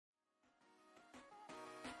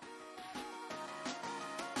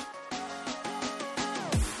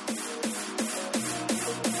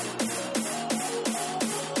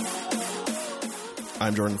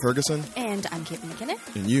I'm Jordan Ferguson. And I'm Caitlin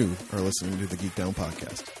McKinnon. And you are listening to the Geek Down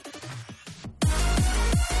Podcast.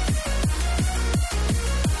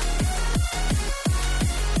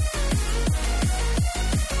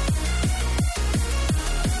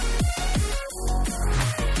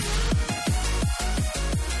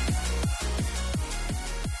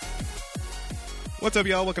 What's up,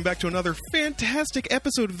 y'all? Welcome back to another fantastic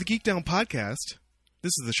episode of the Geek Down Podcast.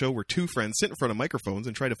 This is the show where two friends sit in front of microphones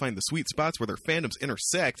and try to find the sweet spots where their fandoms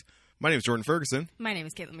intersect. My name is Jordan Ferguson. My name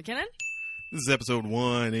is Caitlin McKinnon. This is episode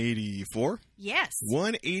 184. Yes.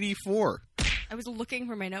 184. I was looking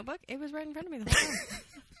for my notebook. It was right in front of me the whole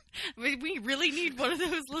time. We really need one of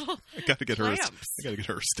those little I gotta get her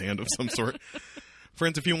a stand of some sort.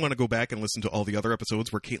 Friends, if you want to go back and listen to all the other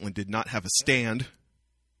episodes where Caitlin did not have a stand,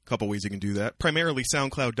 a couple ways you can do that. Primarily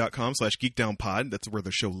soundcloud.com/geekdownpod. That's where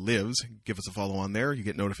the show lives. Give us a follow on there. You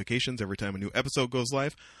get notifications every time a new episode goes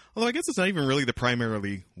live. Although I guess it's not even really the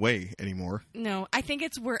primarily way anymore. No, I think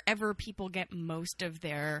it's wherever people get most of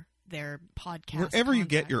their podcast Wherever you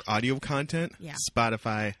get your audio content. Yeah.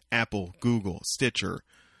 Spotify, Apple, Google, Stitcher.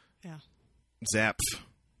 Yeah. Zap.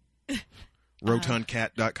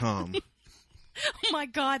 Rotundcat.com. Oh my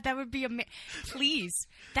God, that would be please,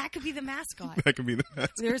 that could be the mascot. That could be the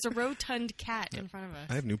mascot. There's a rotund cat in front of us.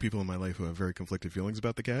 I have new people in my life who have very conflicted feelings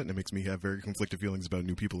about the cat, and it makes me have very conflicted feelings about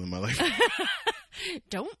new people in my life.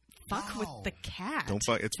 Don't fuck with the cat. Don't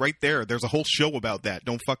fuck. It's right there. There's a whole show about that.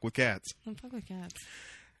 Don't fuck with cats. Don't fuck with cats.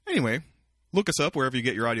 Anyway, look us up wherever you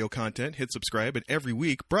get your audio content. Hit subscribe, and every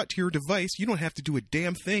week, brought to your device, you don't have to do a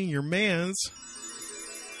damn thing. Your man's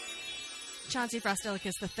Chauncey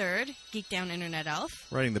Frostilicus III, Geek Down Internet Elf.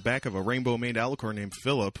 riding the back of a rainbow-maned alicorn named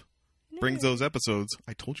Philip. Brings those episodes.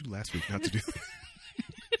 I told you last week not to do that.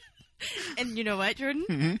 And you know what, Jordan?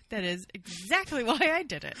 Mm-hmm. That is exactly why I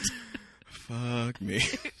did it. Fuck me.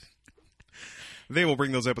 They will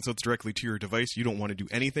bring those episodes directly to your device. You don't want to do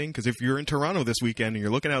anything, because if you're in Toronto this weekend and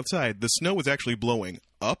you're looking outside, the snow is actually blowing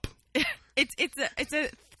up. It's a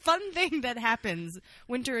fun thing that happens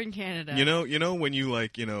winter in Canada. You know when you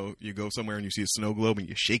you go somewhere and you see a snow globe and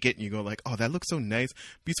you shake it and you go like, oh, that looks so nice.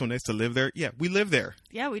 Be so nice to live there. Yeah, we live there.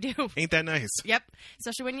 Yeah, we do. Ain't that nice? Yep.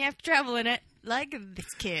 Especially when you have to travel in it, like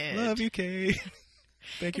this kid. Love you, Kay.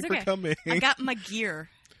 Thank you okay. for coming. I got my gear.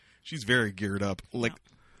 She's very geared up. Like,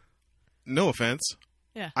 no offense.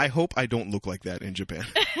 Yeah. I hope I don't look like that in Japan.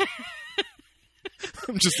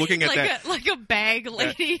 I'm just looking at like a bag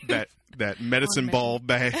lady. That medicine ball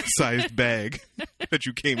sized bag that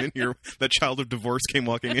you came in here, that child of divorce came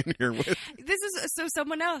walking in here with. This is so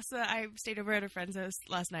someone else. I stayed over at a friend's house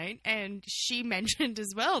last night, and she mentioned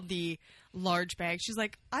as well the large bag. She's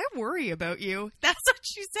like, I worry about you. That's what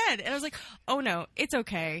she said. And I was like, oh no, it's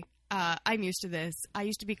okay. I'm used to this. I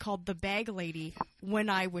used to be called the bag lady when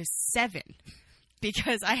I was 7.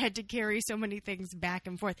 Because I had to carry so many things back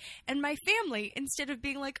and forth. And my family, instead of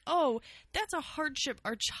being like, oh, that's a hardship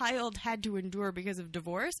our child had to endure because of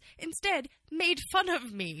divorce, instead made fun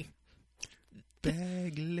of me.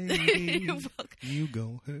 Bag lady, you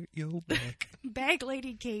gon' hurt your back. Bag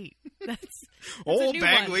lady Kate. That's Old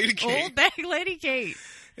bag lady Kate. Old bag lady Kate.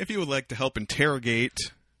 If you would like to help interrogate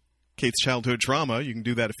Kate's childhood trauma, you can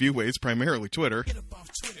do that a few ways, primarily Twitter.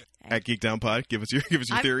 At Geek Down Pod, give us your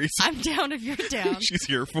theories. I'm down if you're down. She's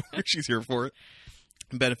here for it.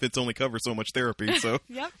 Benefits only cover so much therapy, so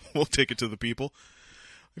Yep. We'll take it to the people.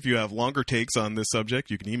 If you have longer takes on this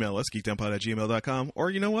subject, you can email us, geekdownpod@gmail.com,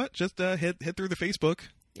 or you know what? Just hit through the Facebook.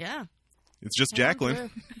 Yeah. It's just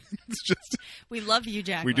Jacqueline. It's just we love you,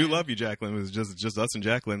 Jacqueline. We do love you, Jacqueline. It's just us and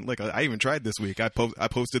Jacqueline. Like I even tried this week. I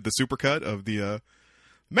posted the supercut of the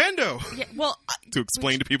Mando. Yeah, well, to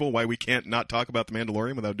explain to people why we can't not talk about the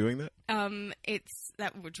Mandalorian without doing that. It's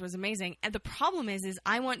that which was amazing. And the problem is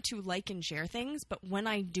I want to like and share things, but when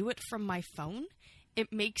I do it from my phone,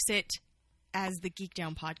 it makes it as the Geek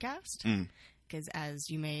Down Podcast. Because as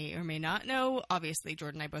you may or may not know, obviously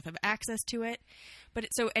Jordan and I both have access to it. But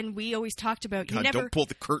and we always talked about don't pull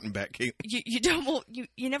the curtain back, Kate.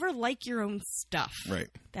 You never like your own stuff. Right.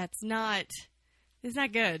 It's not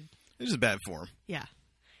good. It's just bad form. Yeah.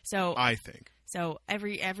 So I think. So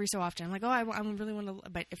every so often I'm like, I really want to,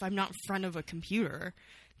 but if I'm not in front of a computer,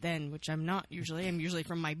 then, which I'm not usually, I'm usually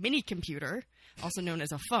from my mini computer, also known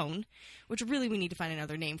as a phone, which really we need to find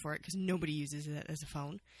another name for it because nobody uses it as a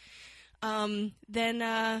phone. I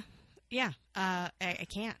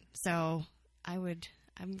can't. So I'm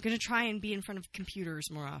going to try and be in front of computers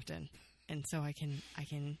more often. And so I can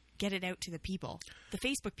get it out to the people, the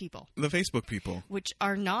Facebook people, which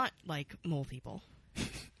are not like mole people.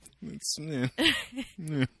 It's,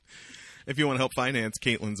 If you want to help finance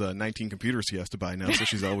Caitlin's 19 computers she has to buy now, so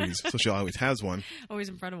she always has one. Always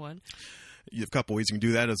in front of one. You have a couple ways you can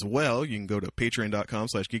do that as well. You can go to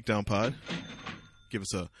patreon.com/geekdownpod. Give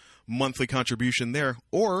us a monthly contribution there.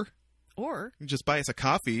 Or you can just buy us a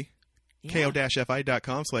coffee. Yeah.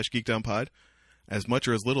 ko-fi.com/geekdownpod. As much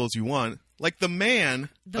or as little as you want. Like the man,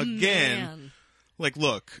 again. Like,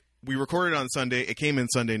 look, we recorded on Sunday. It came in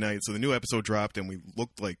Sunday night, so the new episode dropped, and we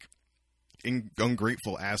looked like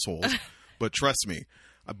ungrateful assholes. But trust me,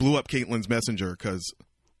 I blew up Caitlin's messenger because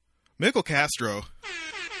Mikkel Castro,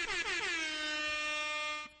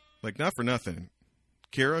 like, not for nothing.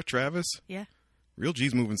 Kara, Travis, Yeah. real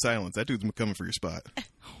G's moving silence. That dude's coming for your spot.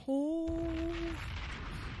 Oh.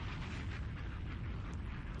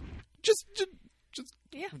 Just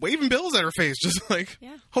Yeah. waving bills at her face, just like,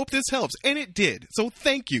 Yeah. hope this helps. And it did. So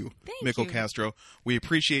thank you, Thank Mikkel you. Castro. We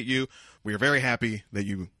appreciate you. We are very happy that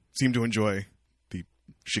you seem to enjoy the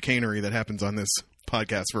chicanery that happens on this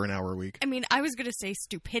podcast for an hour a week. I mean, I was going to say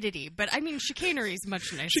stupidity, but I mean, chicanery is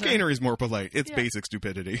much nicer. Chicanery is more polite. It's Yeah. basic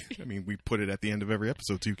stupidity. I mean, we put it at the end of every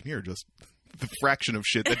episode so you can hear just the fraction of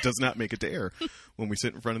shit that does not make it to air when we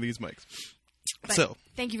sit in front of these mics. But So,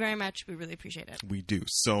 thank you very much. We really appreciate it. we do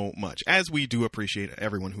so much. As we do appreciate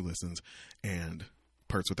everyone who listens and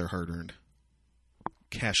parts with their hard-earned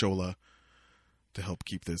cashola to help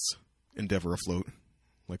keep this endeavor afloat.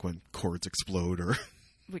 Like when cords explode or...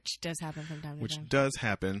 Which does happen from time to which time. does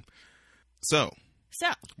happen. So,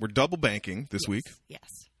 So, we're double banking this week. yes.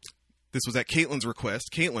 This was at Caitlin's request.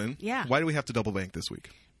 Caitlin, Yeah. why do we have to double bank this week?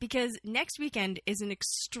 Because next weekend is an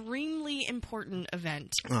extremely important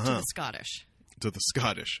event to Uh-huh. the Scottish. To the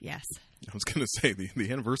Scottish. Yes. I was going to say the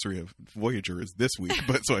anniversary of Voyager is this week,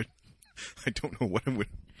 but so I don't know what it would.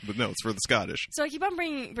 But no, it's for the Scottish. So I keep on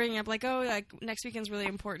bringing up, like, oh, like, next weekend's really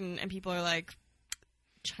important, and people are like,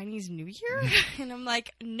 Chinese New Year? And I'm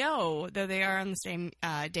like, no, though they are on the same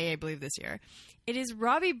day, I believe, this year. It is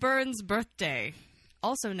Robbie Burns' birthday,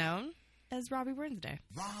 also known as Robbie Burns Day.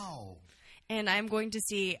 Wow. And I'm going to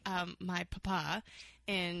see my papa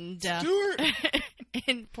in Stuart!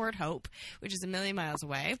 in Port Hope, which is a million miles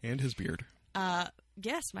away. And his beard.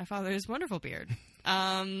 Yes, my father's wonderful beard.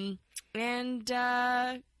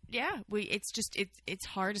 Yeah, it's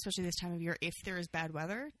hard, especially this time of year, if there is bad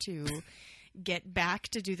weather, to get back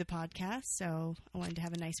to do the podcast. So I wanted to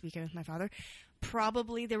have a nice weekend with my father.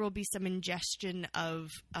 Probably there will be some ingestion of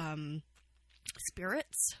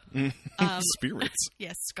spirits. Spirits.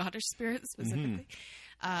 Yes, Scottish spirits specifically.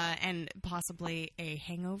 And possibly a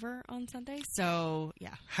hangover on Sunday. So,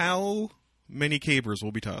 yeah. How many cabers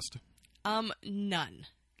will be tossed? None.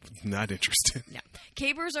 Not interested. No.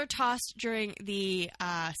 Cabers are tossed during the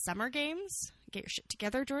summer games. Get your shit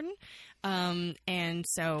together, Jordan. And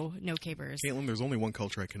so, no cabers. Caitlin, there's only one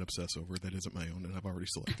culture I can obsess over that isn't my own, and I've already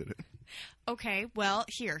selected it. Okay, well,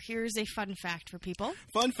 here's a fun fact for people.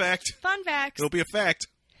 Fun fact. Fun facts. It'll be a fact.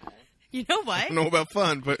 You know I what? don't know about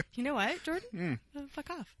fun, but You know what, Jordan? Fuck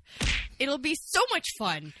off. It'll be so much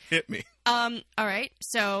fun. hit me. All right.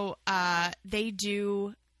 So they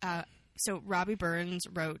do. So Robbie Burns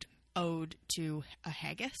wrote "Ode to a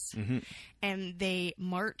Haggis," and they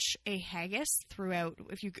march a haggis throughout.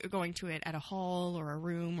 If you're going to it at a hall or a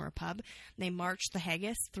room or a pub, they march the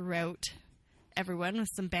haggis throughout everyone with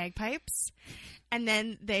some bagpipes, and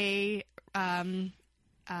then they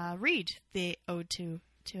read the "Ode to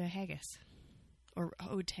a Haggis" or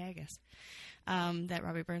 "Ode to Haggis" that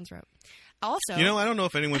Robbie Burns wrote. Also, You know, I don't know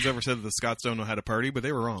if anyone's ever said that the Scots don't know how to party, but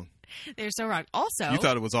they were wrong. they're so wrong. Also, You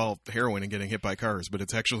thought it was all heroin and getting hit by cars, but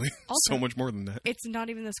it's actually Also- so much more than that. it's not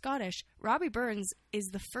even the Scottish. Robbie Burns is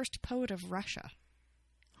the first poet of Russia.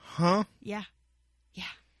 Huh? Yeah. Yeah.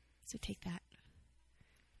 So take that.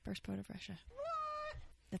 First poet of Russia.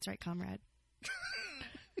 That's right, comrade.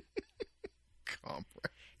 Comrade.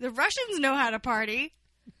 The Russians know how to party.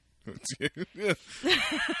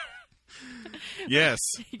 Yes,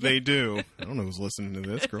 they do. I don't know who's listening to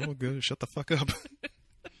this. Girl, good. Shut the fuck up.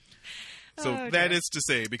 So Oh, that dear. is to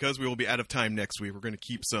say, because we will be out of time next week, we're going to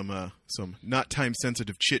keep some not time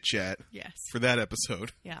sensitive chit chat Yes. for that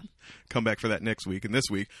episode. Yeah. Come back for that next week, and this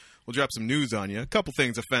week we'll drop some news on you. A couple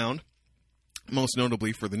things I found, most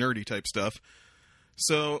notably for the nerdy type stuff.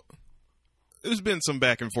 So there's been some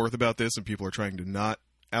back and forth about this, and people are trying to not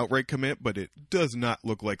outright commit, but it does not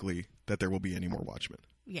look likely that there will be any more Watchmen.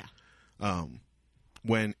 Yeah.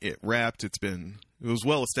 When it wrapped, it was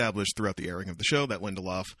well established throughout the airing of the show that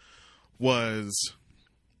Lindelof was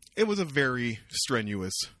a very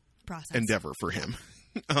strenuous Process. endeavor for him.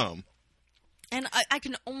 And I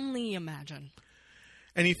can only imagine.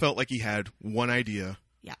 And he felt like he had one idea,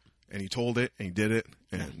 Yeah. and he told it, and he did it,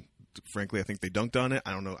 and frankly, I think they dunked on it.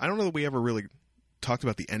 I don't know that we ever really talked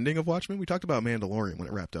about the ending of Watchmen. We talked about Mandalorian when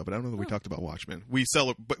it wrapped up, but I don't know that we talked about Watchmen.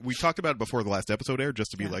 But we talked about it before the last episode aired,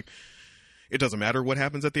 just to be like, it doesn't matter what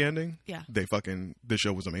happens at the ending. Yeah. The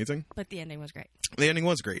show was amazing. But the ending was great. The ending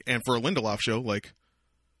was great. And for a Lindelof show, like,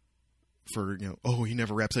 for, he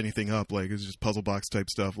never wraps anything up, like, it's just puzzle box type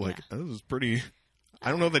stuff, like, this was pretty... I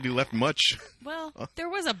don't know that he left much. Well, there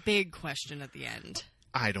was a big question at the end.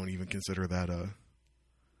 I don't even consider that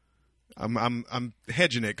I'm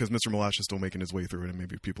hedging it because Mr. Malash is still making his way through it, and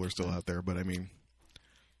maybe people are still out there. But I mean,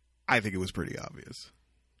 I think it was pretty obvious.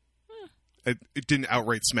 It didn't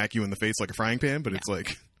outright smack you in the face like a frying pan, but it's like,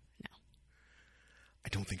 no. I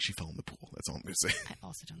don't think she fell in the pool. That's all I'm going to say. I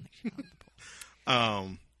also don't think she fell in the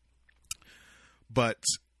pool. But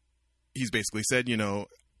he's basically said,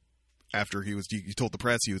 after he told the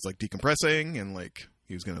press he was like decompressing and like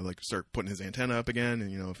he was going to like start putting his antenna up again,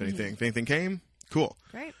 and if anything came, cool.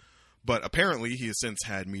 Great. But apparently he has since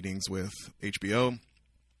had meetings with HBO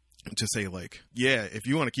to say like, yeah, if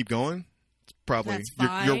you want to keep going, it's probably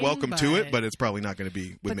you're welcome to it, but it's probably not going to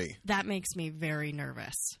be with me. That makes me very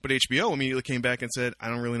nervous. But HBO immediately came back and said, I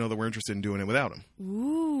don't really know that we're interested in doing it without him.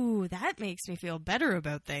 Ooh, that makes me feel better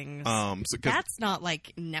about things. That's not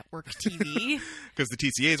like network TV. Because the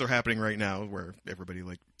TCAs are happening right now where everybody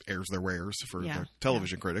like airs their wares for their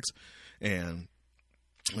television critics. And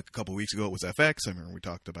like a couple of weeks ago it was FX. I remember we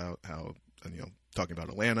talked about how, talking about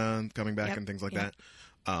Atlanta and coming back and things like that.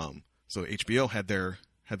 So HBO had their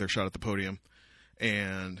shot at the podium.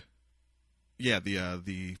 And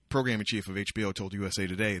the programming chief of HBO told USA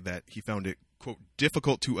Today that he found it, quote,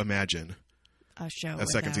 difficult to imagine a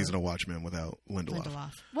second season of Watchmen without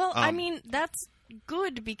Lindelof. Well, I mean, that's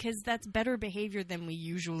good because that's better behavior than we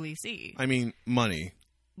usually see. I mean, money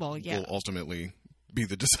will ultimately be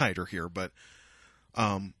the decider here, but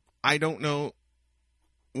I don't know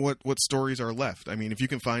what stories are left. I mean, if you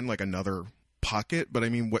can find like another pocket, but I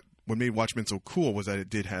mean, what made Watchmen so cool was that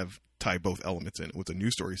it did tie both elements in. It was a new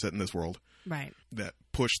story set in this world, right? That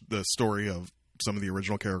pushed the story of some of the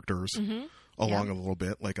original characters along a little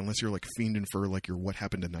bit. Like, unless you're like fiending for like your What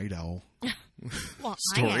Happened to Night Owl well,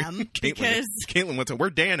 story. I am because Caitlin wants to.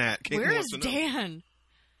 Where's Dan at? Caitlin where is Dan?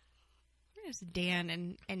 Where's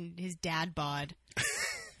Dan and his dad bod?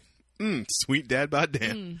 Sweet dad bod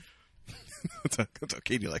Dan. That's how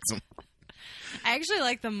Katie likes them. I actually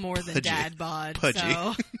like them more than dad bod. Pudgy.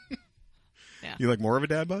 So. Yeah. You like more of a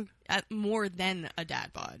dad bod? More than a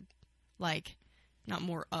dad bod. Like, not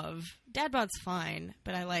more of. Dad bod's fine,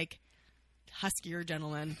 but I like huskier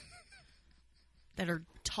gentlemen that are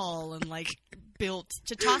tall and, like, built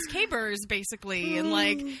to toss capers, basically, and,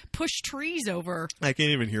 like, push trees over. I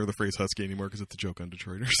can't even hear the phrase husky anymore because it's a joke on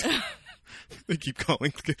Detroiters. They keep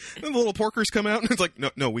calling. And the little porkers come out, and it's like,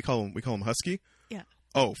 no, we call them husky. Yeah.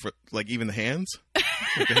 Oh, for, like, even the hands?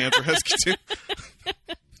 Like the hands are husky, too?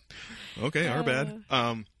 Okay, our bad.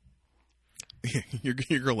 Your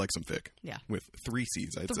girl likes them thick. Yeah. With 3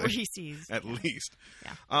 C's, I'd say. 3 C's. At least.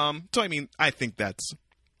 Yeah. So, I mean, I think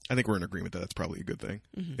we're in agreement that that's probably a good thing.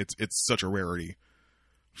 Mm-hmm. It's such a rarity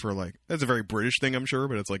for, like, that's a very British thing, I'm sure,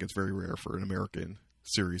 but it's like, it's very rare for an American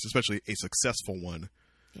series, especially a successful one.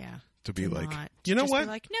 Yeah. To be like, you know what? Be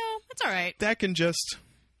like, no, it's all right. That can just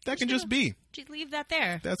be. Just leave that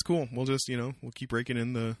there. That's cool. We'll just, we'll keep raking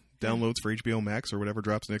in the downloads for HBO Max or whatever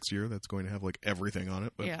drops next year. That's going to have like everything on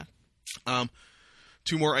it. But, yeah.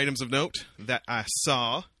 2 more items of note that I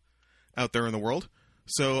saw out there in the world.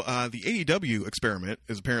 So the AEW experiment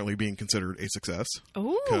is apparently being considered a success.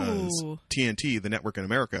 Oh. Because TNT, the network in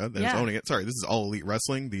America that is owning it. Sorry, this is All Elite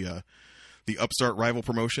Wrestling, the upstart rival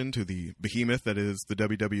promotion to the behemoth that is the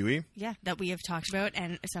WWE. Yeah, that we have talked about,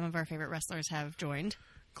 and some of our favorite wrestlers have joined.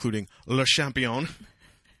 Including Le Champion,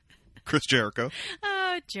 Chris Jericho.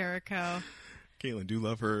 Oh, Jericho. Caitlin, do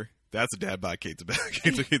love her. That's a dad bod. Kate's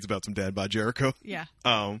about some dad bod Jericho. Yeah.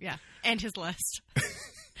 Yeah. And his list.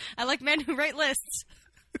 I like men who write lists.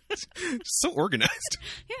 So organized.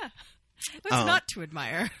 Yeah. What's not to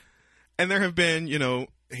admire? And there have been,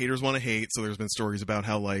 haters want to hate. So there's been stories about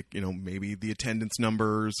how, like, maybe the attendance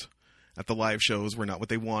numbers at the live shows were not what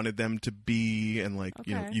they wanted them to be. And, like,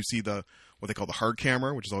 you see what they call the hard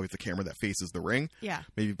camera, which is always the camera that faces the ring. Yeah.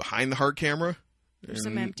 Maybe behind the hard camera. There's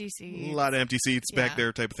some empty seats. A lot of empty seats back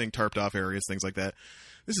there type of thing, tarped off areas, things like that.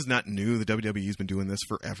 This is not new. The WWE's been doing this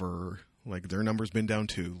forever. Like, their number's been down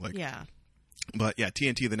too. Like, yeah. But yeah,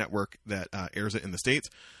 TNT, the network that airs it in the States,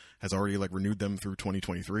 has already like renewed them through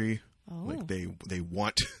 2023. Oh. Like they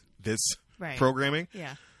want this right. programming.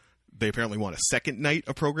 Yeah. They apparently want a second night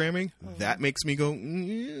of programming. Oh. That makes me go,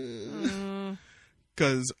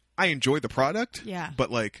 because I enjoy the product. Yeah.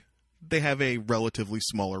 But like, they have a relatively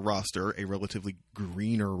smaller roster, a relatively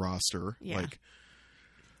greener roster. Yeah. Like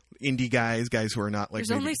indie guys who are not like...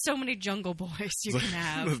 There's only so many Jungle Boys you can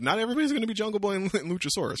have. Not everybody's going to be Jungle Boy and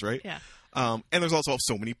Luchasaurus, right? Yeah. And there's also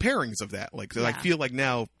so many pairings of that. Like, I feel like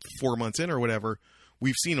now, 4 months in or whatever,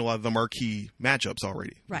 we've seen a lot of the marquee matchups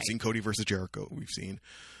already. Right. We've seen Cody versus Jericho. We've seen,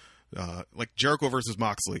 like, Jericho versus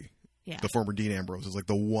Moxley. Yeah. The former Dean Ambrose is like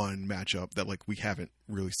the one matchup that like we haven't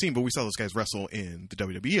really seen, but we saw those guys wrestle in the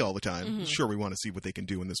WWE all the time. Mm-hmm. Sure, we want to see what they can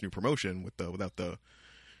do in this new promotion without the,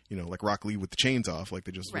 like Rock Lee with the chains off, like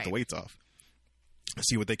they just with the weights off.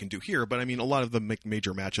 See what they can do here, but I mean, a lot of the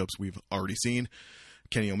major matchups we've already seen.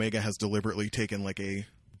 Kenny Omega has deliberately taken like a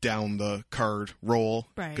down the card role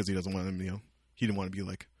because he doesn't want him. He didn't want to be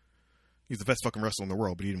like he's the best fucking wrestler in the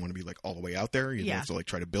world, but he didn't want to be like all the way out there. He wants to like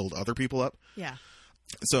try to build other people up. Yeah.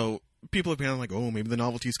 So people have been like, oh, maybe the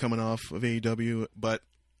novelty's coming off of AEW, but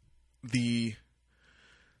they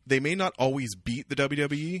may not always beat the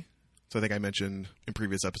WWE. So I think I mentioned in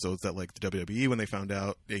previous episodes that like the WWE, when they found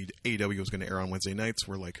out AEW was going to air on Wednesday nights,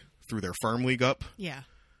 were like threw their farm league up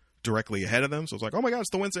directly ahead of them. So it's like, oh my God, it's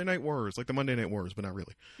the Wednesday Night Wars, like the Monday Night Wars, but not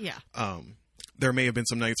really. Yeah. There may have been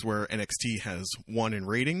some nights where NXT has won in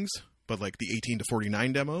ratings, but like the 18 to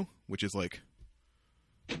 49 demo, which is like...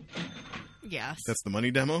 Yes. That's the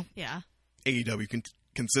money demo. Yeah. AEW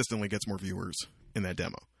consistently gets more viewers in that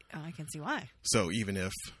demo. Oh, I can see why. So even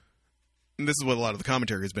if... And this is what a lot of the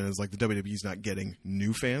commentary has been, is like the WWE's not getting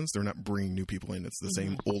new fans. They're not bringing new people in. It's the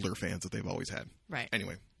same older fans that they've always had. Right.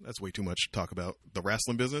 Anyway, that's way too much talk about the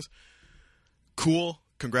wrestling business. Cool.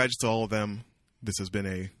 Congrats to all of them. This has been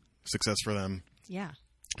a success for them. Yeah.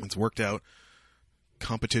 It's worked out.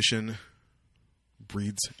 Competition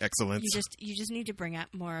breeds excellence. You just need to bring up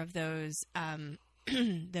more of those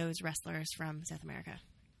those wrestlers from South America.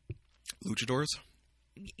 Luchadors?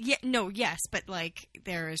 Yeah, no, yes, but like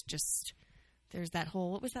there's that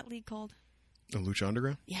whole, what was that league called? A Lucha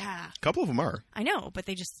Underground? Yeah. A couple of them are. I know, but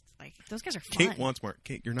they just like those guys are fun. Kate wants more.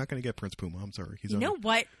 Kate, you're not going to get Prince Puma. I'm sorry. You know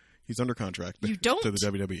what? He's under contract. You don't to the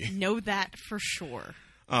WWE. know that for sure.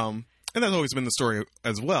 And that's always been the story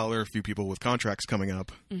as well. There are a few people with contracts coming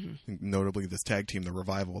up, notably this tag team, The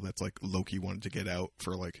Revival, that's like Loki wanted to get out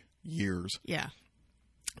for like years. Yeah.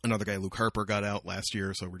 Another guy, Luke Harper, got out last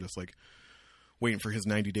year, so we're just like waiting for his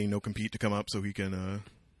 90-day no compete to come up so he can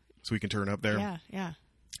turn up there. Yeah, yeah.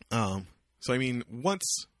 So I mean,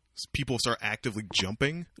 once people start actively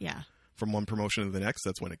jumping from one promotion to the next,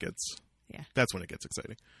 that's when it gets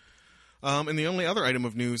exciting. And the only other item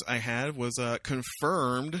of news I had was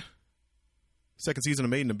confirmed second season of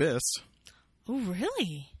Made in Abyss. Oh,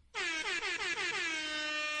 really?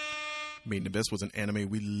 Made in Abyss was an anime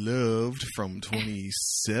we loved from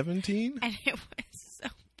 2017. And it was so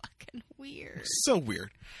fucking weird. So weird.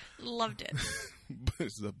 Loved it.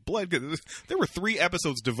 The blood. There were 3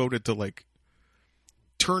 episodes devoted to like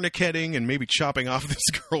tourniqueting and maybe chopping off this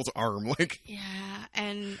girl's arm. Like, yeah,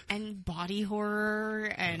 and body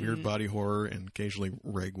horror and weird body horror, and occasionally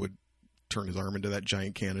Reg would turn his arm into that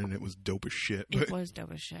giant cannon, and it was dope as shit. It was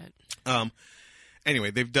dope as shit. Anyway,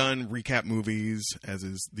 they've done recap movies, as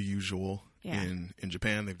is the usual in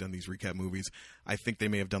Japan. They've done these recap movies. I think they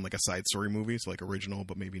may have done like a side story movie, so like original,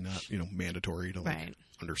 but maybe not, mandatory to like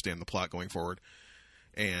understand the plot going forward.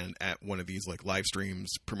 And at one of these like live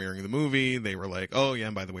streams premiering the movie, they were like, "Oh yeah,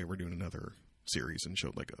 and by the way, we're doing another series," and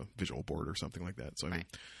showed like a visual board or something like that. So I mean,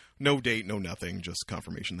 no date, no nothing, just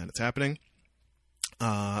confirmation that it's happening.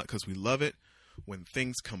 Because we love it when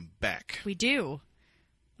things come back. We do.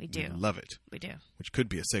 We do. We love it. We do. Which could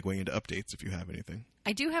be a segue into updates if you have anything.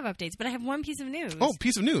 I do have updates, but I have one piece of news. Oh,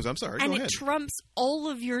 piece of news. I'm sorry. And Go ahead. it trumps all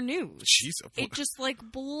of your news. Jeez. It just like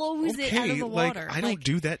blows it out of the water. I don't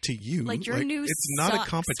do that to you. Like your news it's not sucks a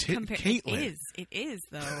competition. Caitlin. It is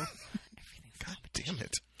though. God damn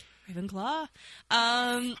it. Ravenclaw.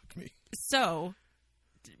 Fuck me. So,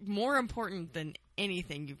 more important than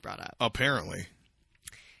anything you've brought up. Apparently.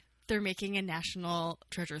 They're making a National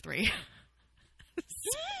Treasure 3.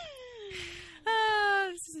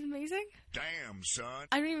 This is amazing. Damn, son.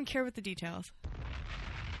 I don't even care about the details.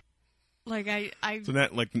 Like So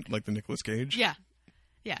that like the Nicolas Cage? Yeah.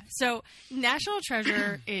 Yeah. So National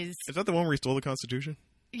Treasure is that the one where he stole the Constitution?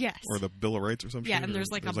 Yes. Or the Bill of Rights or something? Yeah, and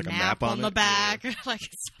there's like a map on the back. Yeah. Like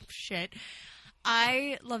some shit.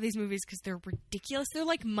 I love these movies because they're ridiculous. They're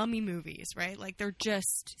like mummy movies, right? Like they're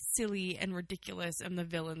just silly and ridiculous, and the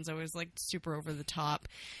villain's always like super over the top.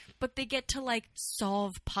 But they get to like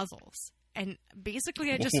solve puzzles. And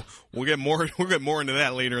basically, I just we'll get more into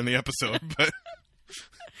that later in the episode. But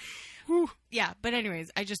whew. Yeah, but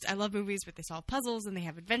anyways, I love movies where they solve puzzles and they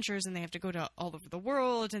have adventures and they have to go to all over the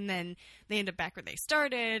world and then they end up back where they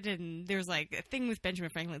started and there's like a thing with Benjamin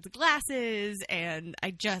Franklin's glasses and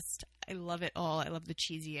I love it all. I love the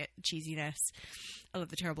cheesiness. I love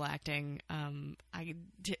the terrible acting.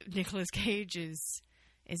 Nicolas Cage is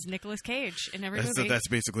Nicolas Cage in every movie. That's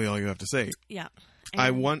basically all you have to say. Yeah.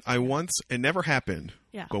 I once, it never happened.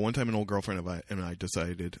 Yeah. But one time an old girlfriend and I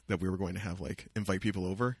decided that we were going to have invite people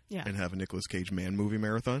over Yeah. and have a Nicolas Cage man movie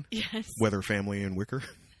marathon. Yes. Weather, Family, and Wicker.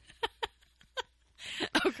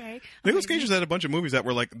 Okay. Nicolas Cage has had a bunch of movies that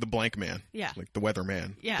were like The Blank Man. Yeah. Like The Weather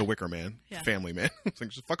Man. Yeah. The Wicker Man. Yeah. Family Man. It's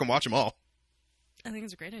like, just fucking watch them all. I think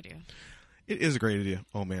it's a great idea. It is a great idea.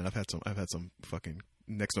 Oh man, I've had some fucking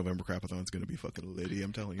next November Crapathon's going to be fucking litty.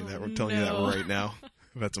 I'm telling you that. I'm telling you that right now.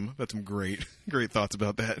 I've had some great thoughts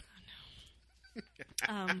about that.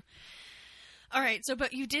 All right. So,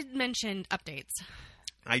 but you did mention updates.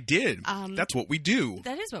 I did. That's what we do.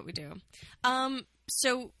 That is what we do.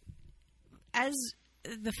 So, as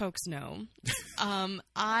the folks know,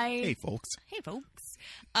 Hey folks.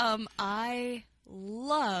 I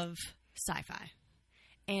love sci-fi.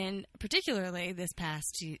 And particularly this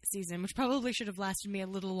past season, which probably should have lasted me a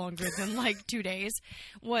little longer than 2 days,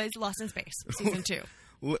 was Lost in Space, season 2.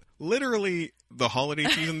 Literally, the holiday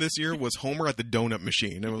season this year was Homer at the donut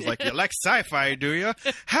machine. It was like, you like sci-fi, do you?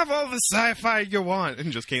 Have all the sci-fi you want.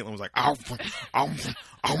 And just Caitlin was like,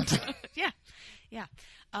 Yeah.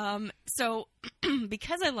 So,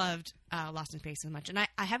 because I loved Lost in Space so much, and I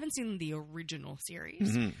haven't seen the original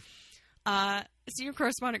series, senior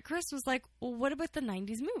correspondent Chris was like, well, what about the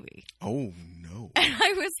 90s movie? Oh, no. And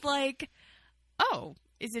I was like, oh,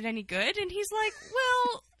 is it any good? And he's like,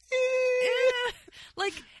 well,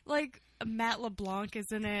 like Matt LeBlanc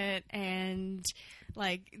is in it, and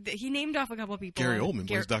he named off a couple of people. Gary Oldman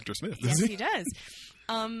plays Dr. Smith, yes, doesn't he does.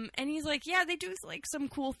 And he's like, yeah, they do some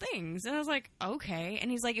cool things. And I was like, okay.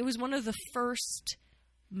 And he's like, it was one of the first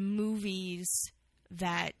movies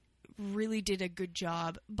that really did a good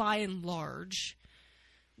job, by and large,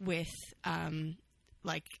 with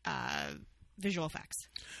visual effects.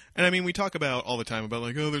 And I mean, we talk about all the time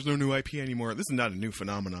about there's no new IP anymore. This is not a new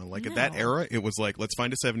phenomenon. At that era, it was let's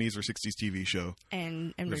find a 70s or 60s TV show.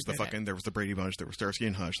 And there's there was the Brady Bunch, there was Starsky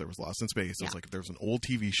and Hutch, there was Lost in Space. It was like, if there was an old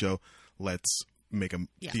TV show, let's make a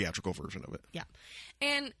theatrical version of it. Yeah.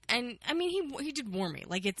 And I mean, he did warn me.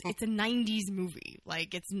 It's a 90s movie.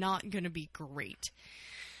 It's not going to be great.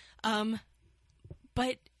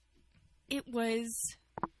 But it was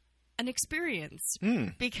an experience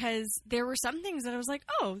because there were some things that I was like,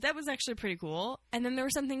 oh, that was actually pretty cool. And then there were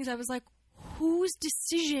some things I was like, whose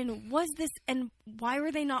decision was this? And why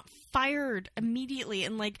were they not fired immediately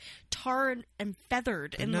and tarred and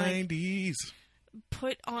feathered the and 90s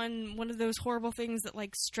put on one of those horrible things that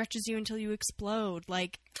stretches you until you explode?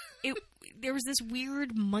 There was this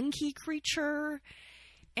weird monkey creature.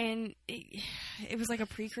 And it was like a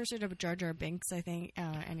precursor to Jar Jar Binks, I think.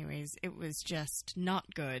 Anyways, it was just not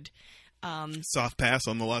good. Soft pass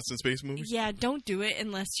on the Lost in Space movie? Yeah, don't do it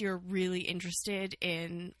unless you're really interested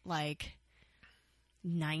in,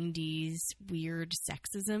 90s weird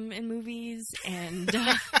sexism in movies. And,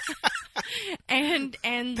 and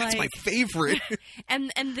That's my favorite. and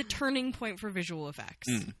the turning point for visual effects.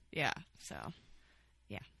 Yeah, so,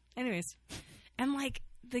 yeah. Anyways, and,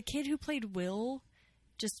 the kid who played Will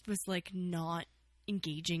just was not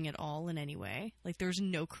engaging at all in any way. There's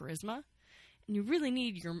no charisma, and you really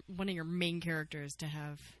need one of your main characters to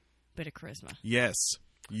have a bit of charisma. Yes,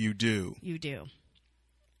 you do. You do.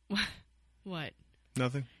 What?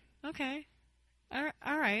 Nothing. Okay. All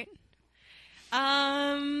right.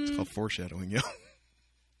 It's called foreshadowing, yeah.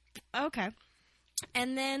 Okay.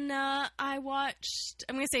 And then I watched.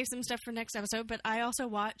 I'm going to save some stuff for next episode, but I also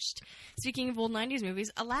watched. Speaking of old '90s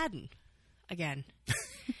movies, Aladdin. Again.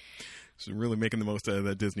 So really making the most out of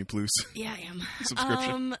that Disney Plus. Yeah, I am.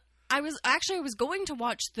 Subscription. I was going to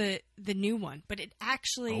watch the new one, but it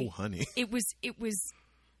actually. Oh, honey. It was.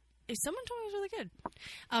 If someone told me it was really good.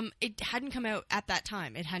 It hadn't come out at that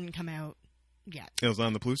time. It hadn't come out yet. It was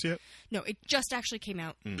on the Plus yet? No, it just actually came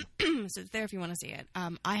out. So it's there if you want to see it.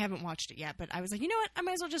 I haven't watched it yet, but I was like, you know what? I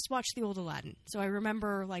might as well just watch the old Aladdin. So I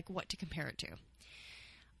remember what to compare it to.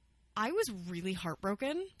 I was really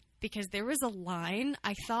heartbroken because there was a line,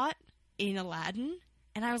 I thought, in Aladdin,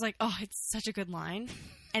 and I was like, oh, it's such a good line.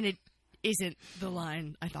 And it isn't the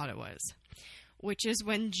line I thought it was. Which is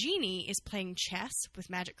when Genie is playing chess with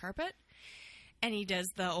Magic Carpet, and he does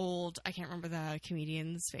the old, I can't remember the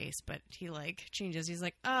comedian's face, but he changes. He's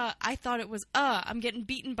like, I thought it was, I'm getting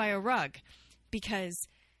beaten by a rug because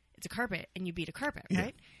it's a carpet and you beat a carpet,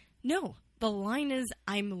 right? No, The line is,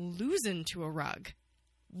 I'm losing to a rug.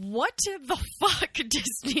 What the fuck,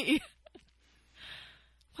 Disney?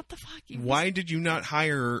 What the fuck? Why did you not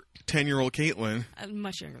hire 10-year-old Caitlin, I'm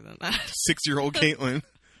much younger than that. 6-year-old Caitlin,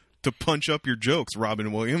 to punch up your jokes,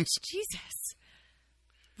 Robin Williams? Jesus.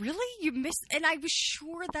 Really? You missed... And I was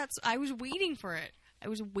sure I was waiting for it. I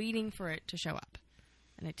was waiting for it to show up.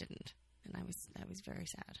 And it didn't. And I was very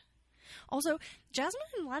sad. Also, Jasmine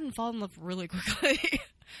and Aladdin fall in love really quickly.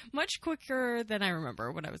 Much quicker than I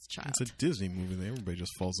remember when I was a child. It's a Disney movie. Everybody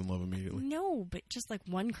just falls in love immediately. No, but just like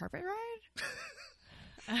one carpet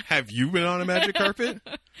ride? Have you been on a magic carpet?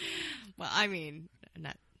 Well, I mean,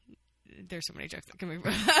 there's so many jokes that can be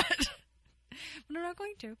about that. But I'm not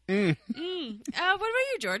going to. What about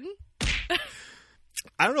you, Jordan?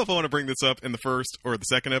 I don't know if I want to bring this up in the first or the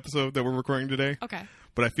second episode that we're recording today. Okay.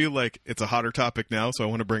 But I feel like it's a hotter topic now, so I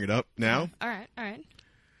want to bring it up now. All right.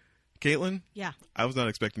 Caitlin? Yeah. I was not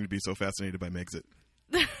expecting to be so fascinated by Megxit.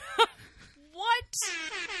 What?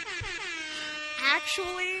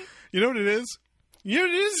 Actually? You know what it is?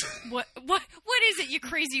 What is it, you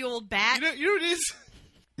crazy old bat? You know what it is?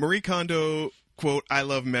 Marie Kondo, quote, I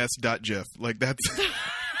love mess.gif. Like, that's...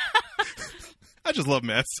 I just love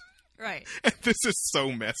mess. Right. And this is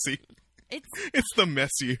so messy. It's the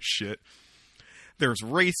messiest shit. There's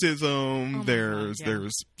racism,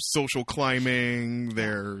 there's social climbing,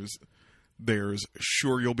 there's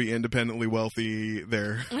sure you'll be independently wealthy,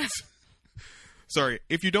 Sorry,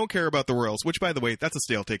 if you don't care about the royals, which, by the way, that's a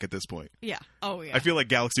stale take at this point. Yeah. Oh, yeah. I feel like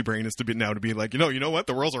Galaxy Brain is to be like, you know what?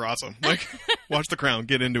 The royals are awesome. Like, watch The Crown.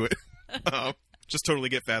 Get into it. Just totally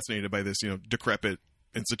get fascinated by this, decrepit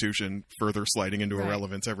institution further sliding into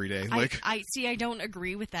irrelevance every day. Like, I don't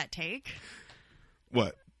agree with that take.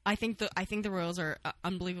 What? I think the royals are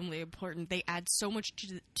unbelievably important. They add so much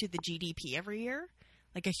to the GDP every year,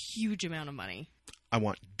 like a huge amount of money. I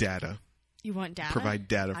want data. You want data? Provide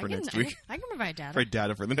data for next week. I can provide data. Provide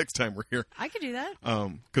data for the next time we're here. I could do that.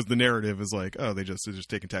 Because the narrative is like, oh, they're just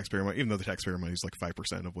taking taxpayer money, even though the taxpayer money is like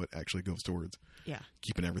 5% of what actually goes towards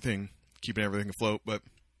keeping everything afloat. But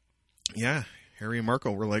yeah, Harry and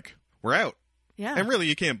Markle were like, we're out. Yeah, and really,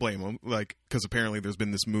 you can't blame them, like, because apparently there's been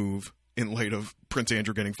this move in light of Prince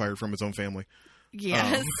Andrew getting fired from his own family.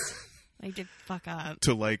 Yes, they did fuck up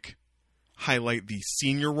to like highlight the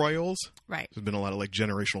senior royals. Right. There's been a lot of like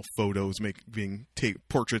generational photos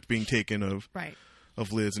portraits being taken of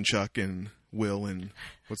Liz and Chuck and Will and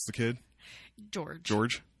what's the kid?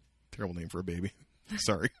 George. Terrible name for a baby.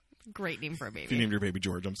 Sorry. Great name for a baby. If you named your baby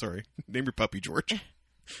George, I'm sorry. Name your puppy George.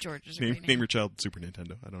 George is a great name. Name your child Super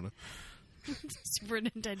Nintendo. I don't know. Super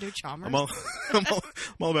Nintendo Chalmers. I'm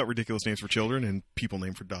all about ridiculous names for children and people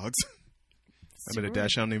named for dogs. I met a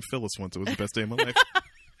dachshund named Phyllis once. It was the best day of my life.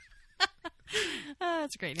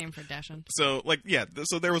 That's a great name for a dachshund. So, like, yeah.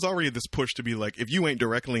 So there was already this push to be like, if you ain't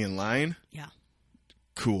directly in line,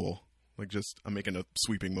 cool. Like, just I'm making a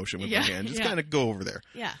sweeping motion with my hand. Just kind of go over there.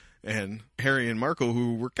 Yeah. And Harry and Markle,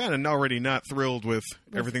 who were kind of already not thrilled with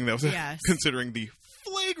everything that was considering the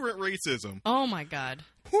flagrant racism. Oh my God.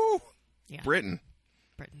 Whew. Yeah. Britain's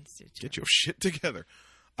get your shit together.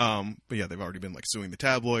 But yeah, they've already been like suing the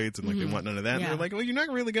tabloids and like they want none of that. And they're like, well, you're not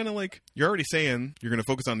really gonna like. You're already saying you're gonna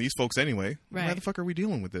focus on these folks anyway. Right. Why the fuck are we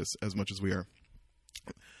dealing with this as much as we are?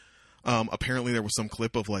 Apparently there was some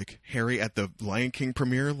clip of like Harry at the Lion King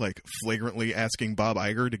premiere, like flagrantly asking Bob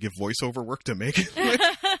Iger to give voiceover work to make it.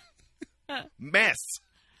 Mess.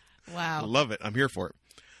 Wow. I love it. I'm here for it.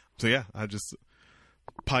 So yeah, I just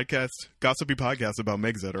gossipy podcasts about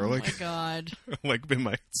Megxit are like, oh my God. like been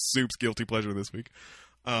my soup's guilty pleasure this week.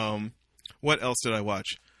 What else did I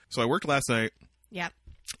watch? So I worked last night. Yep.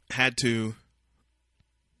 Had to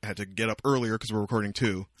get up earlier because we're recording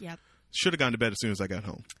 2. Yep. Should have gone to bed as soon as I got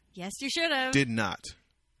home. Yes, you should have. Did not.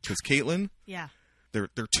 Because Caitlin. Yeah. There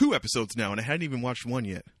are 2 episodes now, and I hadn't even watched one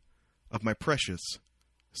yet, of my precious,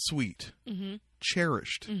 sweet,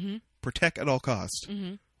 cherished, protect at all cost,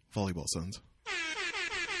 Volleyball Sons.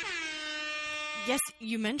 Yes,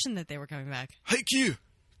 you mentioned that they were coming back. Haikyuu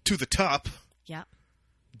to the top. Yeah.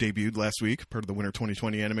 Debuted last week, part of the winter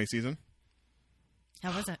 2020 anime season.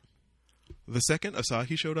 How was it? The second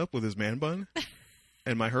Asahi showed up with his man bun,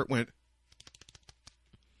 and my heart went.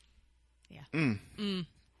 Yeah.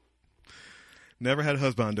 Never had a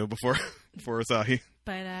husbando before Asahi.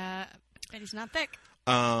 But he's not thick.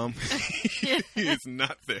 He is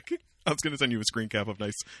not thick. I was going to send you a screen cap of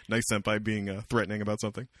nice senpai being threatening about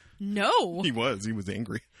something. No. He was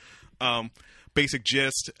angry. Basic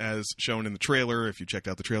gist, as shown in the trailer, if you checked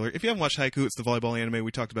out the trailer. If you haven't watched Haikyuu, it's the volleyball anime. We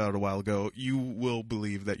talked about it a while ago. You will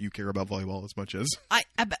believe that you care about volleyball as much as... I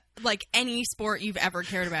like any sport you've ever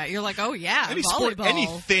cared about. You're like, oh yeah, any volleyball. Sport,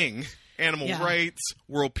 anything. animal Yeah. rights,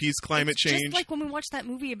 world peace, climate It's change. just like when we watched that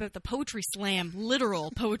movie about the poetry slam,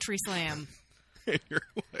 literal poetry slam. and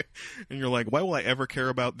you're like, why will I ever care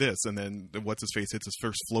about this? And then what's his face hits his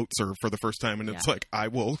first float serve for the first time, and it's Yeah. like, I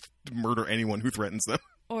will murder anyone who threatens them.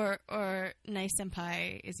 Or nice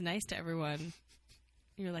senpai is nice to everyone.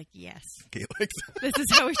 You're like, yes, Okay, like, this is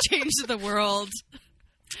how we change the world.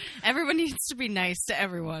 Everyone needs to be nice to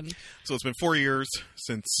everyone. so it's been 4 years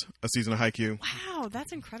since a season of Haikyuu. Wow,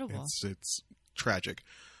 that's incredible. It's tragic.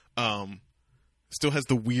 Still has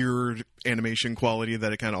the weird animation quality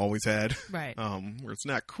that it kind of always had. Right. Where it's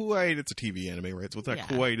not quite. It's a TV anime, right? So it's not Yeah.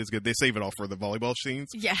 quite as good. They save it all for the volleyball scenes.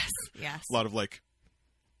 Yes. A lot of like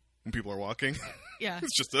when people are walking, Yeah.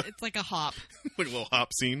 it's just a It's like a hop. like a little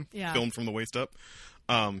hop scene Yeah. filmed from the waist up.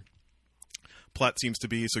 Plot seems to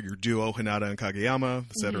be so your duo Hinata and Kageyama,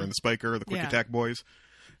 the setter and the spiker, the quick Yeah. attack boys,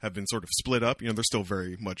 have been sort of split up. You know, they're still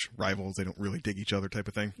very much rivals. They don't really dig each other, type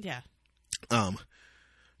of thing. Yeah.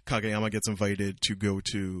 Kageyama gets invited to go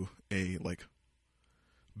to a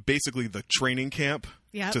basically the training camp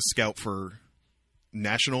Yep. to scout for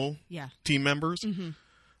national Yeah. team members. Mm-hmm.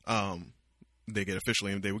 They would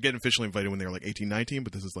get officially invited when they were like 18, 19,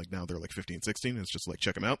 but this is like now they're like 15, 16. And it's just like,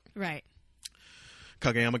 check them out. Right.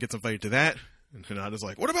 Kageyama gets invited to that, and Hinata's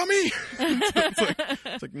like, what about me?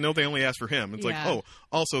 it's like, no, they only asked for him. It's Yeah. like, oh,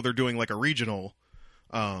 also they're doing like a regional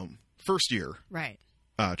first year Right.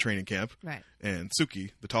 training camp. Right. And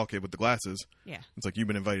Suki, the tall kid with the glasses, Yeah. it's like, you've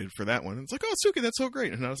been invited for that one. And it's like, oh, Suki, that's so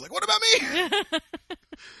great. And I was like, what about me?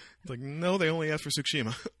 It's like, no, they only asked for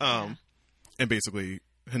Tsukushima. And basically,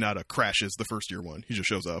 Hinata crashes the first year one. He just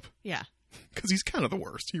shows up. Yeah. Because he's kind of the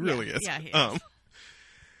worst. He really is. Yeah, he is.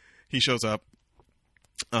 He shows up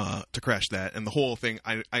to crash that. And the whole thing,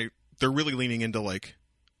 they're really leaning into, like,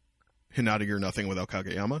 Hinata, you're nothing without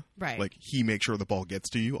Kageyama. Right. Like, he makes sure the ball gets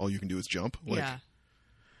to you. All you can do is jump. Like, yeah.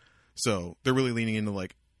 So they're really leaning into,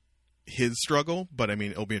 like, his struggle. But, I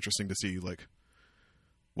mean, it'll be interesting to see, like,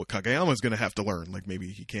 what Kageyama's going to have to learn. Like, maybe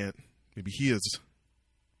he has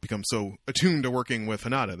become so attuned to working with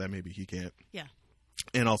Hinata that maybe he can't. Yeah.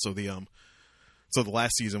 And also so the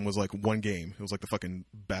last season was, like, one game. It was, like, the fucking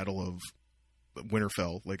Battle of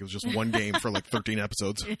Winterfell. Like, it was just one game for, like, 13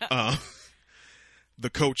 episodes. Yeah. The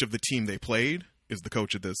coach of the team they played is the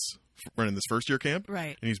coach of running this first year camp.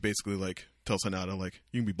 Right. And he's basically like, tells Hinata, like,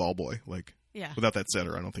 you can be ball boy. Like, Yeah. without that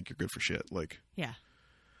setter, I don't think you're good for shit. Like, Yeah.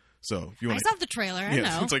 so if you I want saw the trailer. I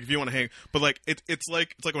know. it's like if you want to hang, but like, it's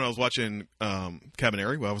like when I was watching,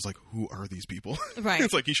 Cabaneri, where I was like, who are these people? Right.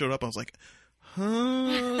 It's like he showed up, I was like,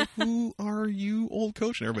 huh, who are you, old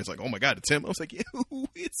coach? And everybody's like, oh my God, it's him. I was like, yeah, who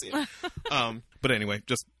is it? But anyway,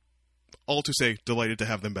 just all to say, delighted to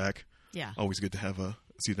have them back. Yeah. Always good to have a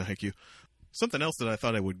season of Haikyuu. Something else that I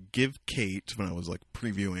thought I would give Kate when I was like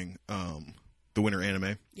previewing the winter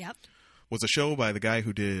anime Yep. was a show by the guy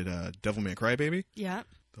who did Devilman Crybaby. Yeah.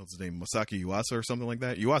 That was his name, Masaki Yuasa or something like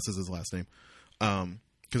that. Yuasa's his last name.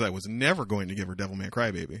 Because I was never going to give her Devilman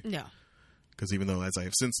Crybaby. No. Because even though, as I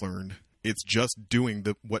have since learned, it's just doing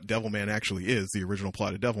what Devilman actually is, the original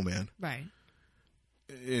plot of Devilman, Right.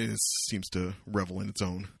 seems to revel in its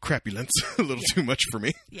own crapulence a little too much for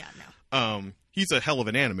me. Yeah. No. He's a hell of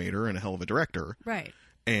an animator and a hell of a director. Right.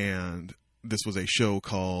 And this was a show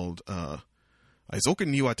called Aizoken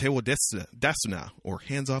ni wa te wo Dasuna, or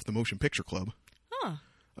Hands Off the Motion Picture Club, Huh.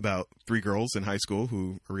 about 3 girls in high school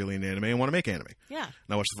who are really into anime and want to make anime. Yeah. And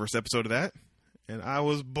I watched the first episode of that, and I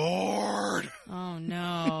was bored. Oh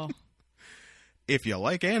no. If you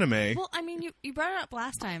like anime, Well, I mean, you brought it up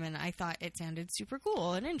last time, and I thought it sounded super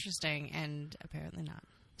cool and interesting, and apparently not.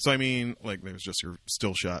 so I mean, like, there's just your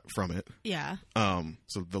still shot from it. Yeah.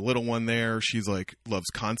 So the little one there, she's like loves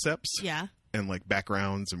concepts Yeah. and like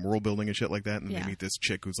backgrounds and world building and shit like that. And Yeah. they meet this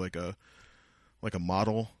chick who's like a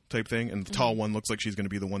model type thing, and the tall one looks like she's going to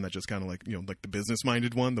be the one that just kind of like, you know, like the business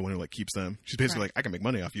minded one, the one who like keeps them. She's basically Right. like, I can make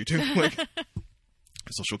money off you too. Like,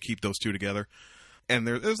 so she'll keep those two together. And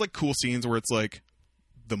there's like cool scenes where it's like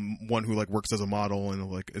the one who like works as a model and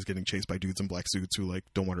like is getting chased by dudes in black suits who like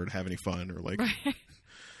don't want her to have any fun, or like, Right.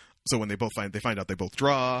 so when they find out they both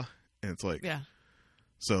draw, and it's like, Yeah.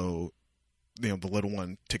 so, you know, the little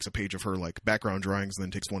one takes a page of her like background drawings and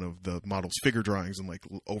then takes one of the model's figure drawings and like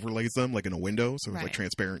overlays them like in a window, so it's like Right.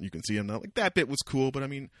 transparent, you can see them. Now, like, that bit was cool, but I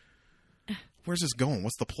mean, where's this going?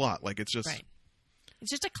 What's the plot? Like, it's just, Right. It's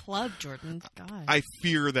just a club, Jordan. God. I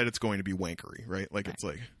fear that it's going to be wankery, right? Like, Right. it's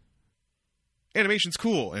like, animation's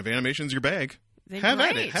cool, and if animation's your bag, They're have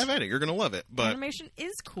at great. it. You're gonna love it. But Animation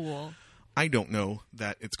is cool. I don't know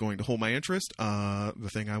that it's going to hold my interest. The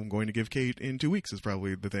thing I'm going to give Kate in 2 weeks is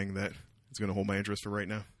probably the thing that is going to hold my interest for right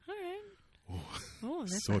now. All right. Oh,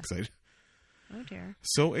 that's So excited. Oh, dear.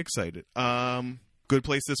 So excited. Good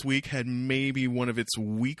Place this week had maybe one of its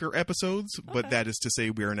weaker episodes, but that is to say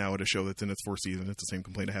we are now at a show that's in its fourth season. It's the same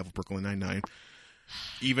complaint I have with Brooklyn Nine-Nine.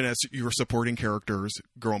 Even as your supporting characters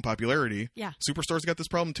grow in popularity, Superstore's got this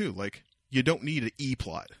problem too. Like, you don't need an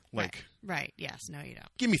E-plot. Like, right. Yes. No, you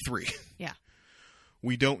don't. Give me 3. Yeah.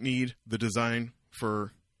 We don't need the design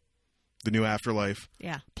for the new Afterlife.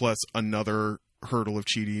 Yeah. Plus another hurdle of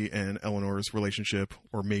Chidi and Eleanor's relationship,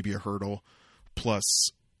 or maybe a hurdle. Plus,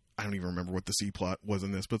 I don't even remember what the C plot was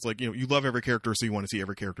in this, but it's like, you love every character, so you want to see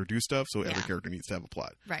every character do stuff, so every character needs to have a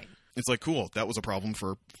plot. Right. It's like, cool, that was a problem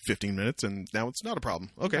for 15 minutes, and now it's not a problem.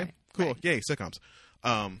 Okay, cool. Right. Yay, sitcoms.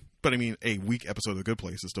 But I mean, a weak episode of The Good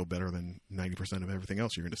Place is still better than 90% of everything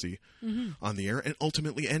else you're going to see on the air, and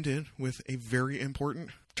ultimately ended with a very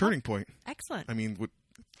important turning point. Excellent. I mean, with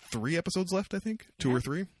 3 episodes left, I think? 2 or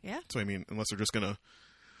 3? Yeah. So, I mean, unless they're just going to,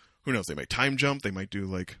 who knows, they might time jump, they might do,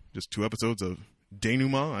 like, just 2 episodes of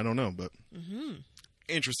denouement, I don't know, but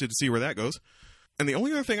interested to see where that goes. And the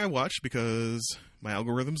only other thing I watched, because my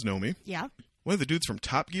algorithms know me, one of the dudes from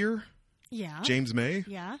Top Gear, James May,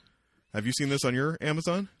 have you seen this on your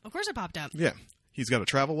Amazon? Of course it popped up. Yeah. He's got a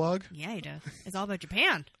travel log. Yeah, he does. It's all about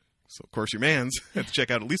Japan. So, of course, your man's had to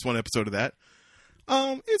check out at least one episode of that.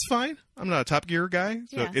 It's fine. I'm not a Top Gear guy,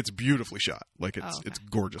 so it's beautifully shot. Like, it's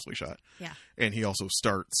gorgeously shot. Yeah. And he also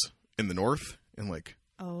starts in the north and, like,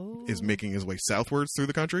 is making his way southwards through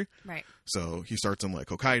the country. Right. So he starts in, like,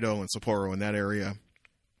 Hokkaido and Sapporo in that area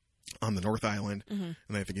on the North Island. And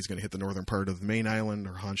I think he's going to hit the northern part of the main island,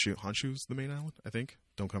 or Honshu. Honshu's the main island, I think.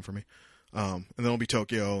 Don't come for me. And then it'll be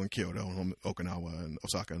Tokyo and Kyoto and Okinawa and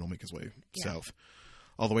Osaka, and he'll make his way south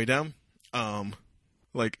all the way down.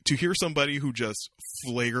 Like, to hear somebody who just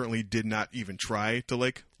flagrantly did not even try to,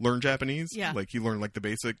 like, learn Japanese, like, he learned, like, the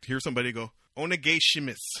basic, to hear somebody go,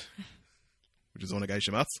 onegaishimasu, which is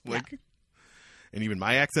onegaishimasu, like, and even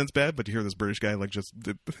my accent's bad, but to hear this British guy, like, just,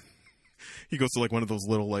 he goes to, like, one of those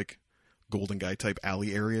little, like, Golden Guy type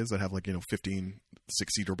alley areas that have, like, 15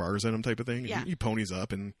 6-seater bars in them type of thing. Yeah. He ponies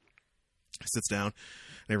up and sits down,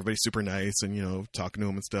 and everybody's super nice and, talking to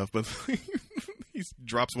him and stuff, but he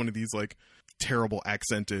drops one of these, like, terrible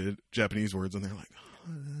accented Japanese words, and they're like,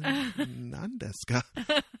 nandesu ka?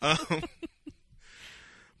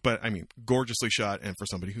 But I mean, gorgeously shot, and for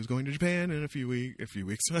somebody who's going to Japan in a few weeks,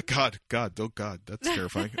 God, that's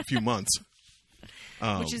terrifying. A few months,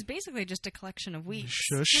 which is basically just a collection of weeks.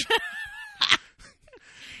 Shush.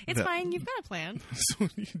 It's fine. You've got a plan. So,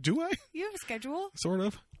 do I? You have a schedule, sort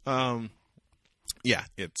of. Yeah,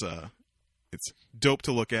 it's dope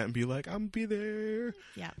to look at and be like, I'm gonna be there.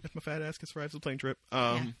 Yeah. If my fat ass can survive the plane trip.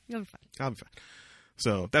 You'll be fine. I'll be fine.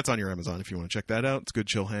 So that's on your Amazon if you want to check that out. It's a good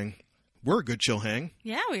chill hang. We're a good chill hang.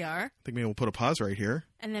 Yeah, we are. I think maybe we'll put a pause right here.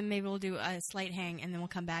 And then maybe we'll do a slight hang, and then we'll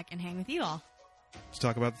come back and hang with you all. Let's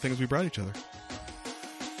talk about the things we brought each other.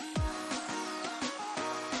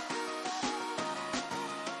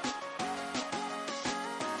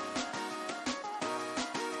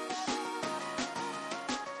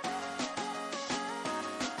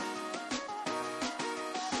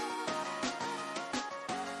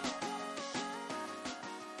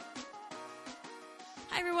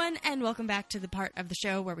 And welcome back to the part of the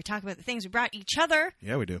show where we talk about the things we brought each other.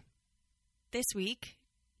 Yeah, we do. This week,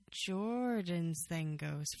 Jordan's thing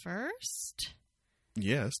goes first.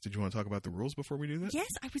 Yes. Did you want to talk about the rules before we do that? Yes,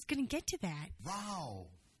 I was going to get to that. Wow.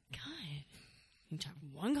 God. You talk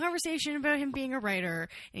one conversation about him being a writer,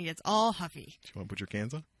 and he gets all huffy. Do you want to put your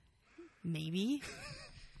cans on? Maybe.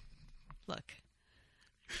 Look.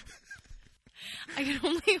 I can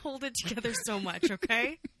only hold it together so much,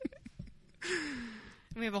 okay?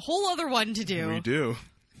 We have a whole other one to do. We do.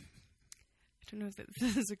 I don't know if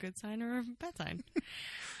this is a good sign or a bad sign.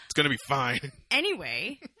 It's going to be fine.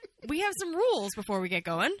 Anyway, we have some rules before we get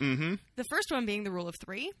going. Mm-hmm. The first one being the rule of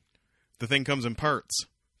 3. The thing comes in parts.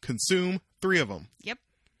 Consume 3 of them. Yep.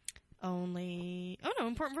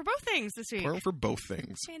 Important for both things this week. Important for both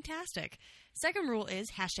things. Fantastic. Second rule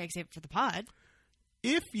is hashtag save it for the pod.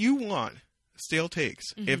 If you want stale takes,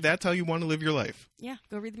 if that's how you want to live your life. Yeah,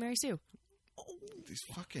 go read the Mary Sue. These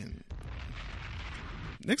fucking...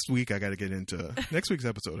 Next week, I got to get into... Next week's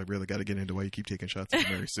episode, I really got to get into why you keep taking shots at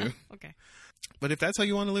Mary Sue. Okay. But if that's how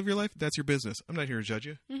you want to live your life, that's your business. I'm not here to judge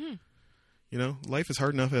you. Mm-hmm. Life is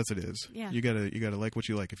hard enough as it is. Yeah. You gotta like what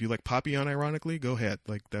you like. If you like Papillon, ironically, go ahead.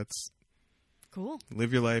 Like, that's... Cool.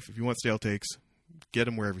 Live your life. If you want stale takes, get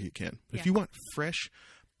them wherever you can. Yeah. If you want fresh,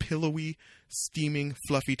 pillowy, steaming,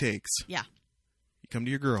 fluffy takes... Yeah. You come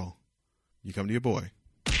to your girl. You come to your boy.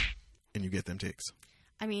 And you get them takes.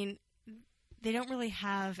 I mean, they don't really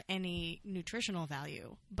have any nutritional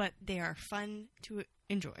value, but they are fun to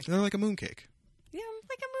enjoy. They're like a mooncake. Yeah,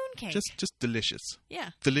 like a moon cake. Just delicious. Yeah,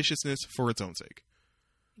 Deliciousness for its own sake.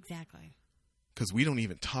 exactly. Because we don't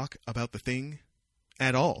even talk about the thing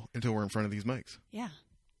at all until we're in front of these mics. Yeah,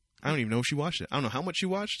 I don't even know if she watched it. I don't know how much she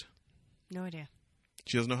watched. no idea.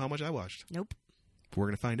 She doesn't know how much I watched. Nope. But we're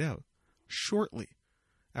going to find out shortly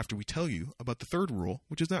after we tell you about the third rule,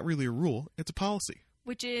 which is not really a rule, it's a policy.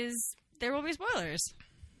 Which is, there will be spoilers.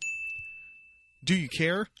 Do you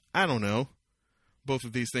care? I don't know. Both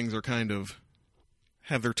of these things are kind of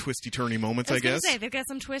have their twisty-turny moments, I was gonna guess. say, they've got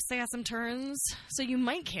some twists, they got some turns, so you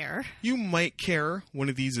might care. You might care. One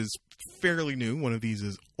of these is fairly new. One of these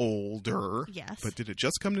is older. Yes. But did it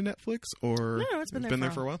just come to Netflix, or No, it's been there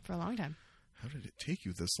for a while? For a long time. How did it take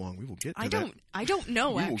you this long? We will get to that. I don't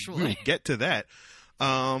know, We actually. will get to that.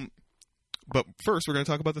 But first, we're going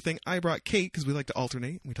to talk about the thing I brought Kate, because we like to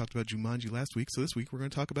alternate. We talked about Jumanji last week, so this week we're going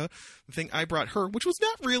to talk about the thing I brought her, which was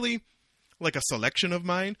not really like a selection of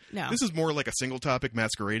mine. No. This is more like a single topic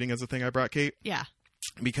masquerading as the thing I brought Kate, Yeah.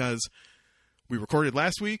 because we recorded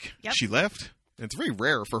last week. Yep. She left. And it's very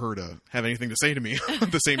rare for her to have anything to say to me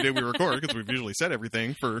the same day we record, because we've usually said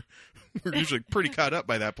everything. We're usually pretty caught up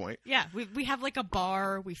by that point. Yeah, we have like a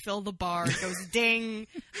bar. We fill the bar. It goes ding.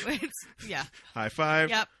 Yeah. High five.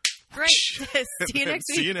 Yep. Great. See you next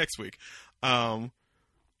week. See you next week.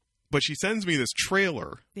 But she sends me this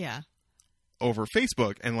trailer Yeah. over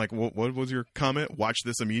Facebook, and like, what was your comment? Watch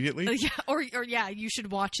this immediately. Yeah. Or yeah, you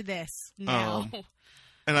should watch this now.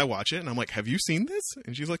 And I watch it, and I'm like, have you seen this?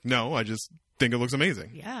 And she's like, no, I just think it looks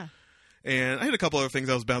amazing. Yeah. And I had a couple other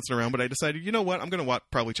things I was bouncing around, but I decided, you know what, I'm going to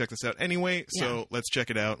probably check this out anyway. So Yeah. let's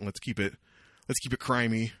check it out, and let's keep it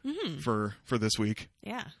crimey for this week.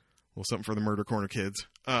 Yeah. Well, something for the Murder Corner kids.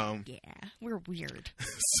 Yeah. We're weird.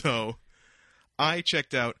 So I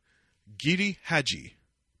checked out Giri Haji,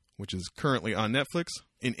 which is currently on Netflix.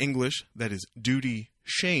 In English, that is Duty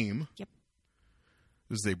Shame. Yep.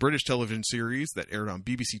 This is a British television series that aired on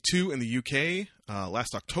BBC Two in the UK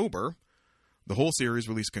last October. The whole series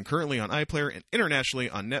released concurrently on iPlayer and internationally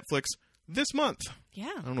on Netflix this month.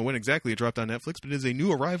 Yeah. I don't know when exactly it dropped on Netflix, but it is a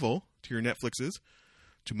new arrival to your Netflixes.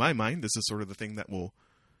 To my mind, this is sort of the thing that will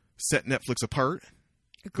set Netflix apart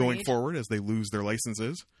going Agreed. forward as they lose their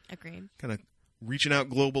licenses. Agreed. Kind of reaching out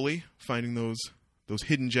globally, finding those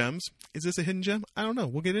hidden gems. Is this a hidden gem? I don't know.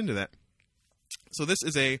 We'll get into that. So this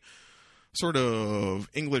is a sort of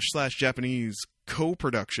English/Japanese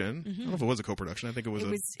co-production. I don't know if it was a co-production. I think it was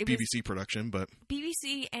a BBC production, but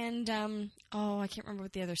BBC and I can't remember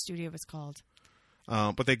what the other studio was called.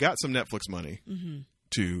 but they got some Netflix money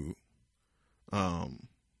to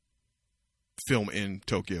film in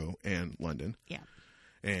Tokyo and London. Yeah.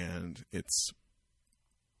 And it's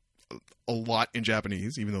a lot in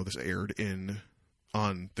Japanese, even though this aired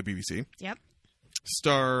on the BBC. Yep.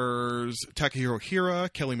 Stars Takahiro Hira,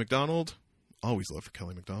 Kelly MacDonald. Always love for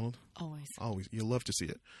Kelly MacDonald. Always. You love to see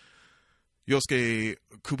it. Yosuke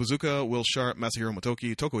Kubozuka, Will Sharp, Masahiro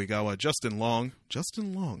Motoki, Toko Igawa, Justin Long.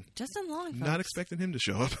 Justin Long. Not Folks. expecting him to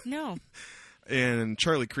show up. No. And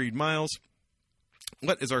Charlie Creed Miles.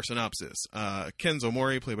 What is our synopsis? Kenzo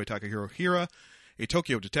Mori, played by Takahiro Hira, a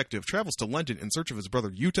Tokyo detective, travels to London in search of his brother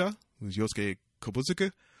Yuta, who's Yosuke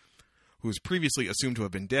Kobuzuka, who was previously assumed to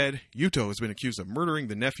have been dead. Yuto has been accused of murdering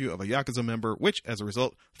the nephew of a Yakuza member, which, as a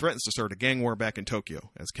result, threatens to start a gang war back in Tokyo,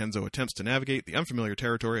 as Kenzo attempts to navigate the unfamiliar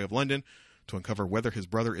territory of London to uncover whether his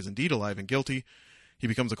brother is indeed alive and guilty. He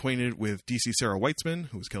becomes acquainted with DC Sarah Weitzman,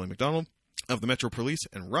 who is Kelly MacDonald, of the Metro Police,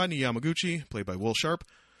 and Rodney Yamaguchi, played by Will Sharp,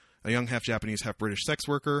 a young half-Japanese, half-British sex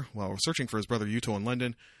worker. While searching for his brother Yuto in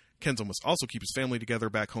London, Kenzo must also keep his family together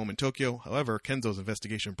back home in Tokyo. However, Kenzo's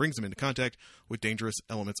investigation brings him into contact with dangerous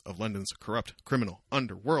elements of London's corrupt criminal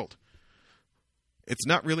underworld. It's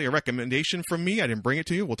not really a recommendation from me. I didn't bring it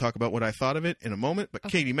to you. We'll talk about what I thought of it in a moment. But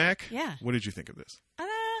Okay. Katie Mack, Yeah. what did you think of this?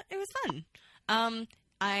 It was fun.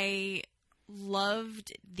 I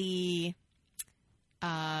loved the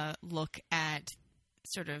look at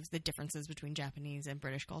sort of the differences between Japanese and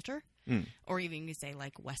British culture, or even you could say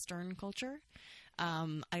like Western culture.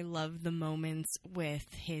 I love the moments with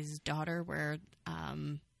his daughter where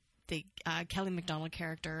the Kelly MacDonald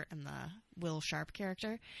character and the Will Sharp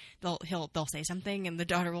character, they'll say something and the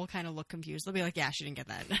daughter will kind of look confused. They'll be like, "Yeah, she didn't get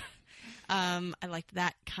that." I liked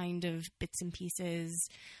that kind of bits and pieces.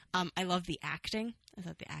 I love the acting. I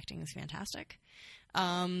thought the acting was fantastic.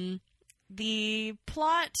 The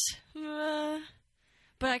plot,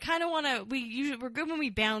 but I kind of want to. We're good when we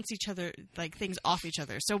bounce each other, like things off each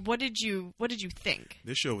other. So what did you think?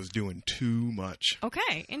 This show was doing too much.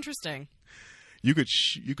 Okay, interesting. You could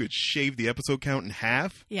shave the episode count in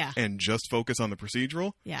half, Yeah. and just focus on the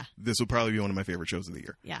procedural. Yeah. This will probably be one of my favorite shows of the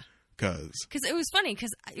year. Yeah. Because it was funny,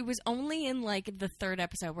 because it was only in, like, the third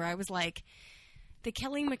episode where I was like, the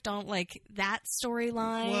Kelly MacDonald, like, that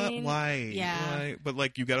storyline. Why? Yeah. Why? But,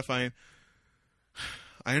 like, you got to find...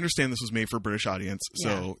 I understand this was made for a British audience,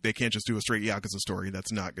 so they can't just do a straight Yakuza story.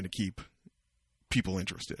 That's not going to keep people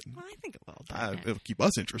interested. Well, I think it will. But It'll keep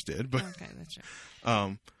us interested. But, okay, that's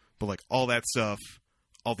true. but, like, all that stuff,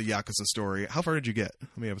 all the Yakuza story. How far did you get? How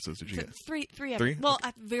many episodes did you get? Three Three? episodes. Well,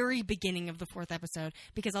 at the very beginning of the fourth episode,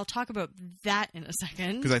 because I'll talk about that in a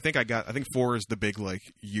second. Because I think 4 is the big, like,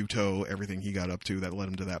 Yuto, everything he got up to that led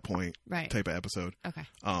him to that point type of episode. Okay.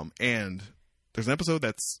 And there's an episode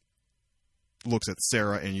that's looks at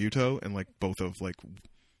Sarah and Yuto and, like, both of, like,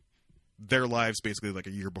 their lives basically, like,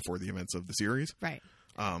 a year before the events of the series. Right.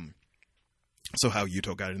 So how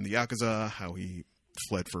Yuto got in the Yakuza, how he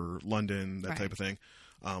fled for London, that type of thing.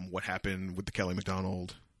 What happened with the Kelly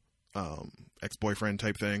MacDonald ex-boyfriend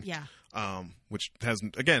type thing. Yeah. Which has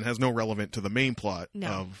no relevant to the main plot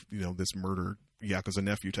of, this murdered Yakuza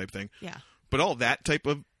nephew type thing. Yeah. But all that type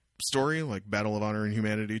of story, like Battle of Honor and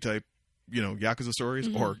Humanity type, Yakuza stories,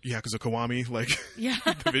 or Yakuza Kiwami, like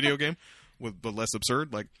the video game, but less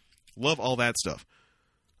absurd. Like, love all that stuff.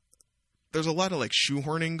 There's a lot of, like,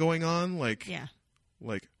 shoehorning going on. Like,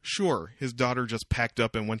 sure, his daughter just packed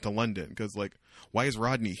up and went to London because, like, why is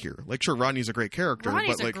Rodney here? Like, sure, Rodney's a great character.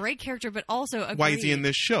 Rodney's but, like, a great character, but also why is he in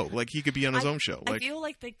this show? Like, he could be on his own show. Like, I feel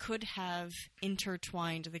like they could have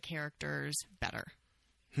intertwined the characters better.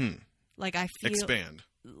 Like, I feel... Expand.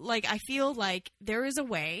 Like, I feel like there is a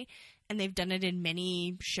way, and they've done it in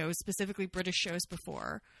many shows, specifically British shows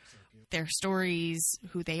before. Their stories,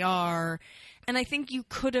 who they are. And I think you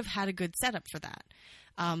could have had a good setup for that.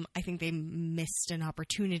 I think they missed an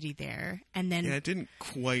opportunity there. And then... Yeah, it didn't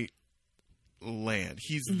quite land.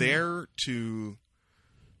 He's there to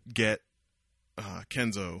get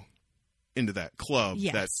Kenzo into that club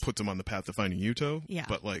that puts him on the path to finding Yuto. Yeah.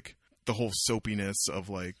 But, like, the whole soapiness of,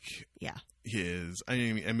 like... Yeah.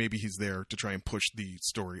 And maybe he's there to try and push the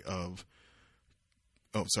story of...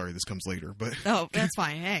 Oh, sorry, this comes later, but... Oh, that's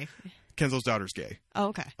fine. Hey. Kenzo's daughter's gay. Oh,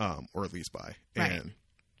 okay. Or at least bi. Right. And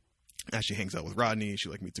as she hangs out with Rodney, she,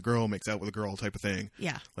 like, meets a girl, makes out with a girl type of thing.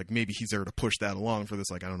 Yeah. Like, maybe he's there to push that along for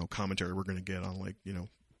this, like, I don't know, commentary we're going to get on, like,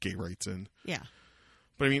 gay rights and... Yeah.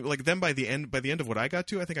 But, I mean, like, then by the end of what I got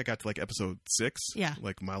to, I think I got to, like, episode 6. Yeah.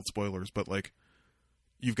 Like, mild spoilers, but, like,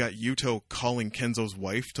 you've got Yuto calling Kenzo's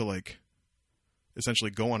wife to, like,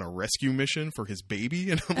 essentially go on a rescue mission for his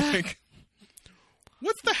baby, and I'm like...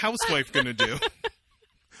 What's the housewife going to do?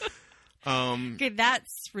 Okay,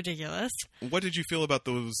 that's ridiculous. What did you feel about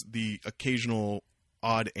the occasional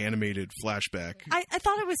odd animated flashback? I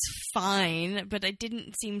thought it was fine, but it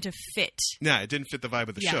didn't seem to fit. Nah, it didn't fit the vibe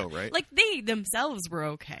of the show, right? Like, they themselves were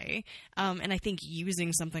okay. And I think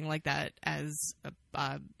using something like that as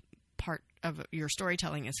a part of your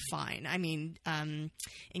storytelling is fine. I mean,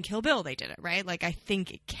 in Kill Bill they did it, right? Like, I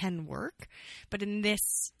think it can work, but in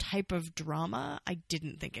this type of drama, I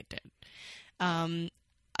didn't think it did.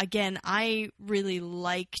 Again, I really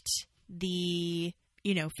liked the,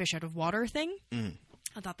 fish out of water thing.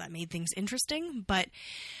 I thought that made things interesting, but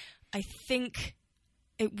I think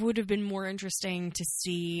it would have been more interesting to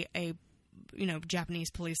see a, Japanese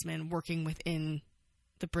policeman working within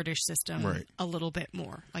the British system a little bit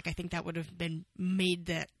more. Like, I think that would have been made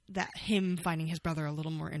that him finding his brother a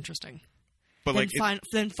little more interesting. But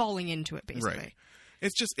than falling into it, basically. Right.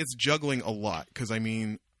 It's juggling a lot. Cause I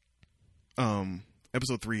mean,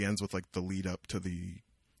 episode 3 ends with, like, the lead up to the,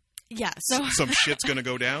 so some shit's going to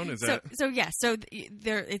go down. Is that? So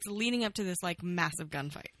it's leading up to this, like, massive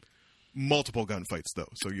gunfight. Multiple gunfights though.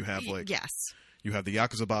 So you have, like, yes, you have the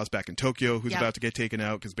Yakuza boss back in Tokyo who's about to get taken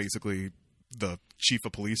out. Cause basically, the chief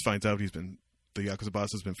of police finds out the Yakuza boss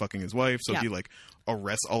has been fucking his wife, so he, like,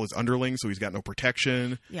 arrests all his underlings, so he's got no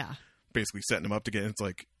protection. Yeah. Basically setting him up to get... It's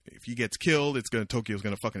like, if he gets killed, Tokyo's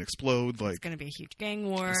gonna fucking explode. Like, it's gonna be a huge gang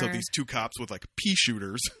war. So these two cops with, like, pea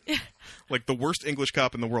shooters, like the worst English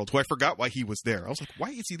cop in the world, who I forgot why he was there. I was like, why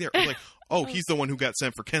is he there? I was like, oh, he's the one who got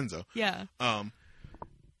sent for Kenzo. Yeah.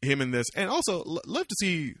 Him in this. And also, love to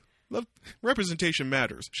see... representation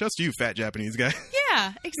matters. Shouts to you, fat Japanese guy.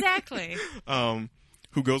 Yeah, exactly.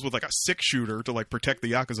 Who goes with, like, a 6-shooter to, like, protect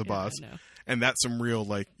the Yakuza boss. I know. And that's some real,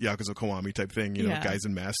 like, Yakuza Kiwami type thing, guys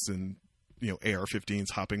in masks and,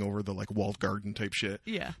 AR-15s hopping over the, like, walled garden type shit.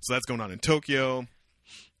 Yeah. So that's going on in Tokyo.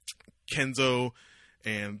 Kenzo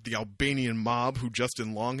and the Albanian mob who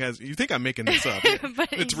Justin Long has. You think I'm making this up.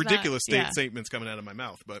 But it's ridiculous statements coming out of my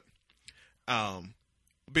mouth. But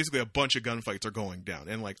basically a bunch of gunfights are going down.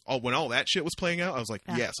 And, like, when all that shit was playing out, I was like,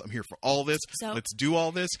 yes, I'm here for all this. Let's do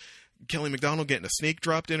all this. Kelly MacDonald getting a snake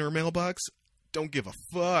dropped in her mailbox. don't give a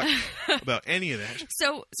fuck about any of that.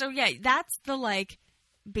 So yeah, that's the, like,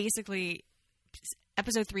 basically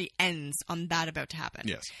episode 3 ends on that about to happen.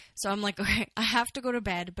 Yes. So I'm like, okay, I have to go to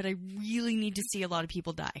bed, but I really need to see a lot of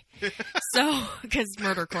people die. So, because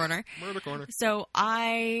Murder Corner. Murder Corner. So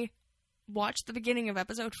I watched the beginning of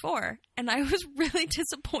episode 4, and I was really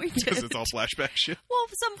disappointed. Because it's all flashback shit. Well,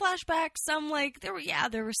 some flashbacks, some, like, there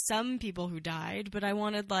were some people who died, but I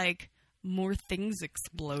wanted, like, more things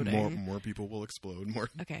exploding. More people will explode. More.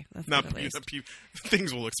 Okay, that's Not good at least.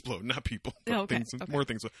 things will explode, not people. But Okay, More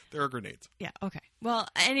things. There are grenades. Yeah, okay. Well,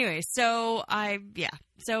 anyway, so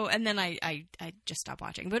and then I just stopped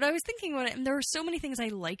watching. But I was thinking about it, and there were so many things I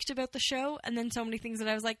liked about the show, and then so many things that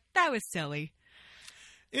I was like, that was silly.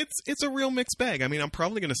 It's a real mixed bag. I mean, I'm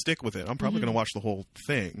probably going to stick with it. I'm probably going to watch the whole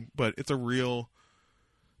thing, but it's a real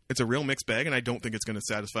mixed bag, and I don't think it's going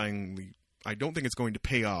to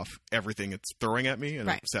pay off everything it's throwing at me in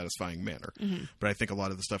a satisfying manner. Mm-hmm. But I think a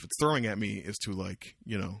lot of the stuff it's throwing at me is to, like,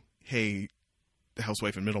 you know, hey, the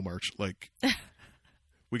housewife in Middlemarch, like,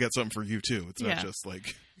 we got something for you too. It's not just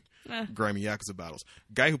like grimy Yakuza battles.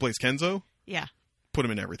 Guy who plays Kenzo, put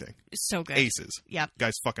him in everything. So good. Aces. Yep.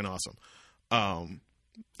 Guy's fucking awesome.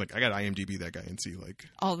 Like, I got IMDb that guy and see, like,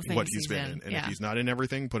 all the things what he's been in. And if he's not in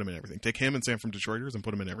everything, put him in everything. Take him and Sam from Detroiters and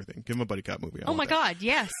put him in everything. Give him a buddy cop movie. Oh my God,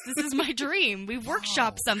 yes. This is my dream. We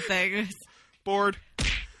workshop something. Bored.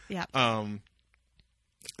 Yeah.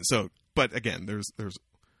 So, but again, there's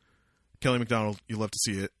Kelly MacDonald. You love to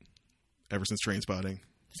see it. Ever since Trainspotting,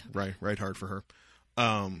 right hard for her.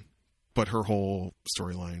 But her whole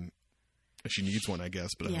storyline, she needs one, I guess.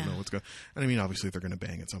 But I don't know what's going. And I mean, obviously, they're going to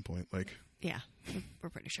bang at some point. Like, yeah, we're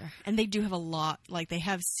pretty sure. And they do have a lot. Like, they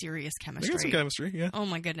have serious chemistry. They got some chemistry. Yeah. Oh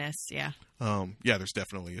my goodness. Yeah. Yeah. There's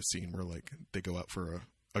definitely a scene where, like, they go out for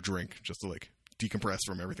a drink just to, like, decompress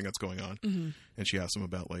from everything that's going on. Mm-hmm. And she asks him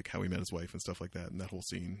about, like, how he met his wife and stuff like that. And that whole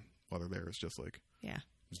scene while they're there is just like,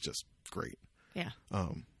 it's just great. Yeah.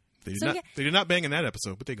 They did not bang in that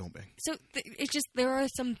episode, but they gonna bang. So it's just, there are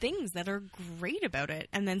some things that are great about it,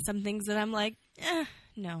 and then some things that I'm like,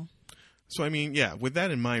 no. So I mean, yeah, with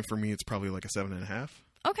that in mind, for me, it's probably like a 7.5.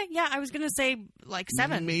 Okay, yeah, I was gonna say like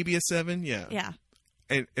 7, maybe a 7. Yeah. Yeah.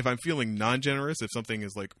 And if I'm feeling non-generous, if something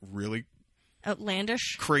is like really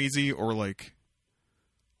outlandish, crazy, or like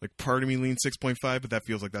part of me leans 6.5, but that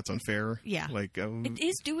feels like that's unfair. Yeah. Like it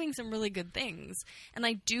is doing some really good things, and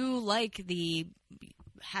I do like the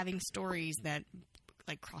having stories that,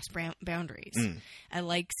 like, cross boundaries. I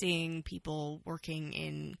like seeing people working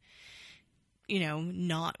in, you know,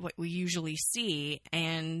 not what we usually see,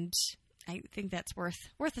 and I think that's worth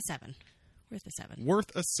a 7. Worth a 7.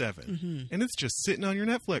 Worth a 7. Mm-hmm. And it's just sitting on your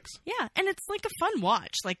Netflix. Yeah, and it's like a fun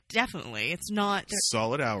watch. Like, definitely. It's not...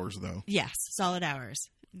 Solid hours, though. Yes, solid hours.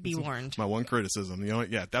 Be warned. My one criticism. You know,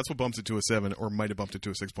 yeah, that's what bumps it to a 7, or might have bumped it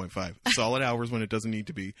to a 6.5. Solid hours when it doesn't need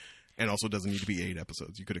to be, and also doesn't need to be 8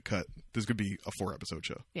 episodes. You could have cut... This could be a 4-episode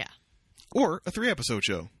show. Yeah. Or a 3-episode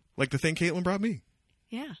show. Like the thing Caitlin brought me.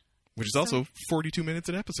 Yeah. Which is also 42 minutes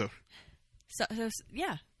an episode. So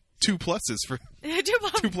yeah. 2 pluses for 2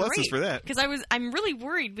 pluses for that. Because I'm really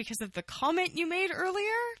worried because of the comment you made earlier.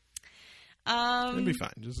 It'll be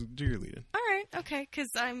fine. Just do your lead-in. All right, okay. Because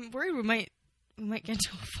I'm worried we might get into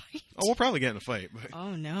a fight. Oh, we'll probably get in a fight. But...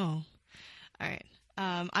 Oh no! All right.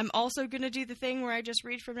 I'm also gonna do the thing where I just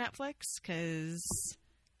read from Netflix because.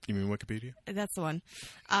 You mean Wikipedia? That's the one.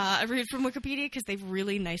 I read from Wikipedia because they've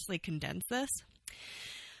really nicely condensed this.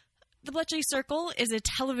 The Bletchley Circle is a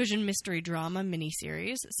television mystery drama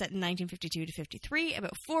miniseries set in 1952 to 53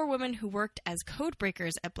 about 4 women who worked as code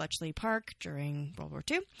breakers at Bletchley Park during World War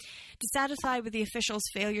II. Dissatisfied with the officials'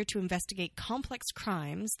 failure to investigate complex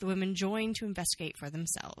crimes, the women join to investigate for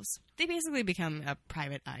themselves. They basically become a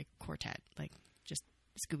private eye quartet, like just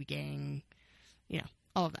Scooby Gang, you know,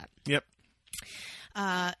 all of that. Yep.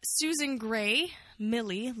 Susan Gray,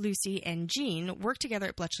 Millie, Lucy, and Jean work together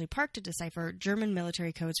at Bletchley Park to decipher German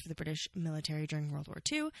military codes for the British military during World War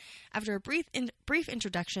II. After a brief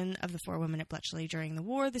introduction of the 4 women at Bletchley during the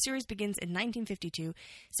war, the series begins in 1952,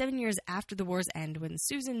 7 years after the war's end, when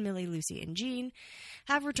Susan, Millie, Lucy, and Jean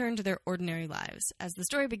have returned to their ordinary lives. As the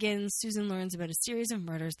story begins, Susan learns about a series of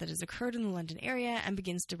murders that has occurred in the London area and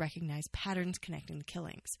begins to recognize patterns connecting the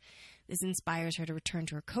killings. This inspires her to return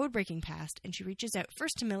to her code-breaking past, and she reaches out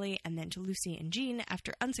first to Millie and then to Lucy and Jean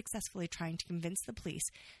after unsuccessfully trying to convince the police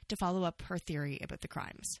to follow up her theory about the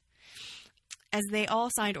crimes. As they all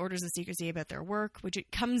signed orders of secrecy about their work, which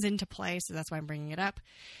it comes into play, so that's why I'm bringing it up,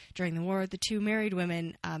 during the war, the 2 married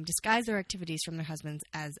women disguise their activities from their husbands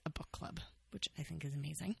as a book club, which I think is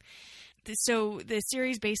amazing. So the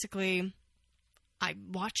series basically, I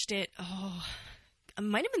watched it, it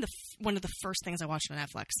might have been one of the first things I watched on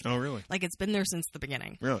Netflix. Oh, really? Like, it's been there since the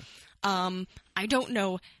beginning. Really? I don't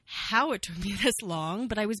know how it took me this long,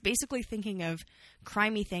 but I was basically thinking of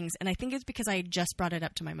crimey things, and I think it's because I had just brought it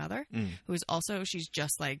up to my mother, who is also, she's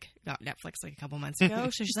just, like, got Netflix, like, a couple months ago,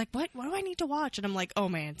 so she's like, what do I need to watch? And I'm like, oh,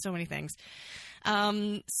 man, so many things.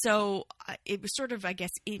 So it was sort of, I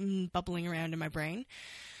guess, bubbling around in my brain.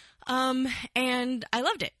 And I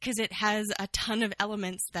loved it because it has a ton of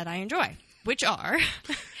elements that I enjoy, which are,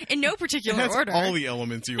 in no particular order, all the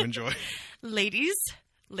elements you enjoy. ladies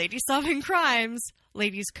solving crimes,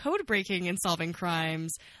 ladies code breaking and solving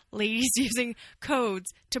crimes, ladies using codes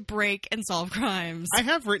to break and solve crimes. I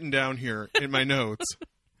have written down here in my notes.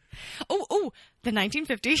 The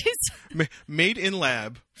 1950s. Made in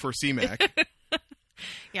lab for CMAC.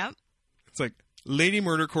 Yep. It's like lady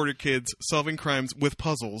murder courted kids solving crimes with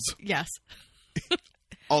puzzles. Yes.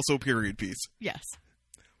 Also period piece. Yes.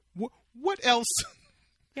 What else?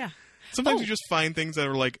 Yeah. Sometimes you just find things that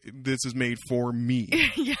are like, this is made for me.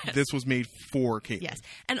 Yes. This was made for Caitlin. Yes.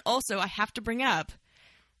 And also, I have to bring up,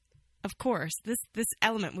 of course, this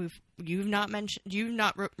element you've not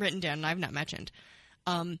written down, and I've not mentioned,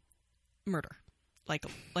 murder, like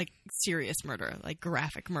serious murder, like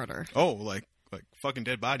graphic murder. Oh, like fucking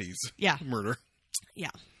dead bodies. Yeah. Murder.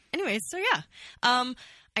 Yeah. Anyways, so yeah, I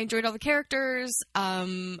enjoyed all the characters.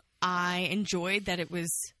 I enjoyed that it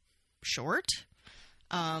was short.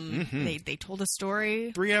 They told a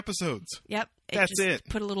story. 3 episodes. Yep. That's it.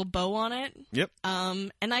 Put a little bow on it. Yep.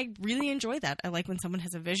 And I really enjoy that. I like when someone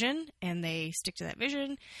has a vision and they stick to that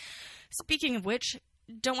vision. Speaking of which,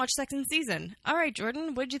 don't watch Second Season. All right,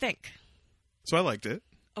 Jordan, what did you think? So I liked it.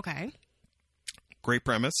 Okay. Great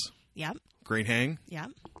premise. Yep. Great hang.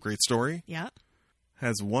 Yep. Great story. Yep.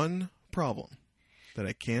 Has one problem that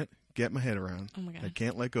I can't get my head around. Oh my God. I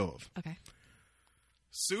can't let go of. Okay.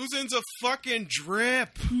 Susan's a fucking drip.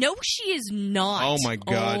 No, she is not. Oh my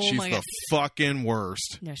God. Oh She's my the God. fucking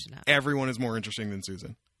worst. No, she's not. Everyone is more interesting than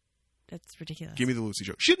Susan. That's ridiculous. Give me the Lucy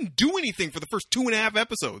joke. She didn't do anything for the first 2.5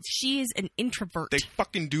 episodes. She is an introvert. They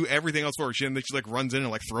fucking do everything else for her. And then she like runs in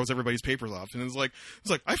and like throws everybody's papers off. And it's like,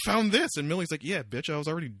 I found this. And Millie's like, yeah, bitch, I was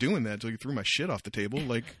already doing that until you threw my shit off the table.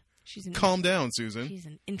 Like, calm down, Susan. She's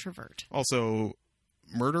an introvert. Also,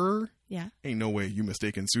 murderer? Yeah. Ain't no way you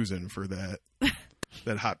mistaken Susan for that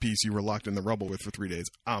that hot piece you were locked in the rubble with for 3 days.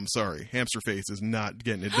 I'm sorry. Hamster face is not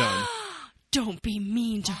getting it done. Don't be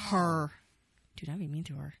mean to her. Do not be mean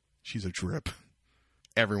to her. She's a drip.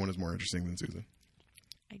 Everyone is more interesting than Susan.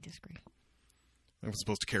 I disagree. I was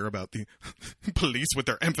supposed to care about the police with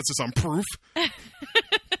their emphasis on proof.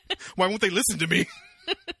 Why won't they listen to me?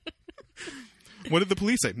 What did the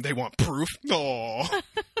police say? They want proof. Aww.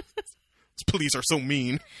 Police are so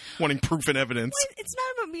mean, wanting proof and evidence. Well, it's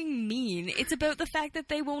not about being mean. It's about the fact that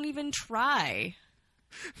they won't even try.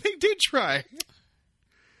 They did try.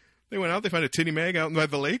 They went out, they found a titty mag out by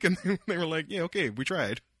the lake, and they were like, yeah, okay, we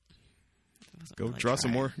tried. Go really draw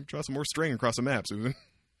some more string across the map, Susan.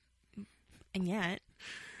 And yet.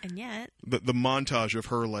 The montage of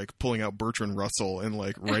her, like, pulling out Bertrand Russell and,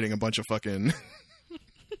 like, writing a bunch of fucking...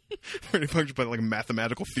 writing a bunch of, like,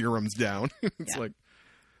 mathematical theorems down. It's like...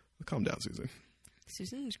 Calm down, Susan.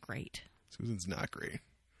 Susan's great. Susan's not great.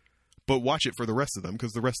 But watch it for the rest of them,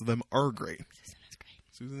 because the rest of them are great. Susan is great.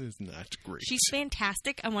 Susan is not great. She's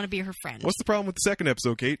fantastic. I want to be her friend. What's the problem with the second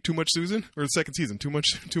episode, Kate? Too much Susan? Or the second season? Too much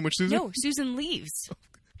Susan? No, Susan leaves.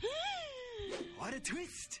 What a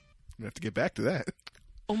twist. I'm going to have to get back to that.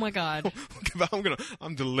 Oh my God.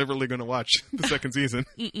 I'm deliberately going to watch the second season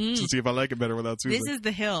to see if I like it better without Susan. This is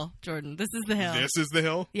the hill, Jordan. This is the hill. This is the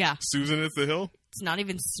hill? Yeah. Susan is the hill? It's not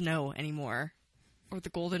even snow anymore. Or the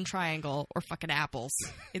Golden Triangle. Or fucking apples.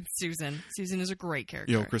 It's Susan. Susan is a great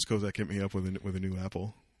character. Yo, Chris Kozak hit me up with a new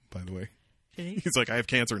apple, by the way. Did he? He's like, I have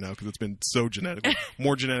cancer now because it's been so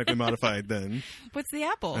more genetically modified than... What's the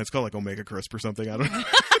apple? And it's called like Omega Crisp or something. I don't know.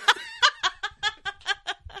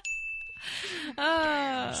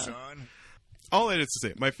 Son. All that is to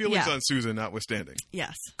say, my feelings on Susan notwithstanding.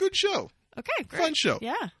 Yes. Good show. Okay, great. Fun show.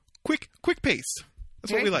 Yeah. Quick pace.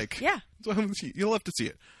 That's what we like. Yeah. That's what you'll have to see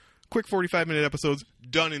it. Quick 45-minute episodes,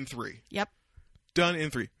 done in 3. Yep. Done in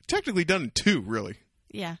 3. Technically done in 2, really.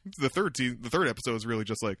 Yeah. The third episode is really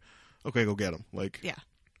just like, okay, go get him. Like, yeah.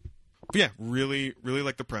 But yeah, really, really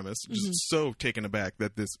like the premise. Just so taken aback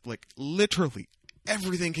that this, like, literally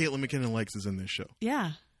everything Caitlin McKinnon likes is in this show.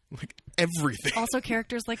 Yeah. Like, everything. Also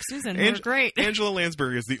characters like Susan who are great. Angela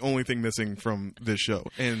Lansbury is the only thing missing from this show.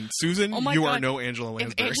 And Susan, you are no Angela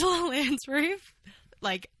Lansbury. If Angela Lansbury,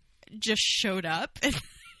 like, just showed up...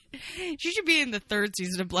 She should be in the 3rd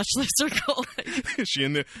season of Bletchley Circle. Is she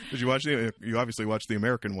in the... You obviously watched the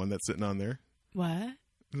American one that's sitting on there. What?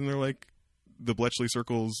 Isn't there like the Bletchley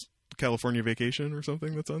Circle's California Vacation or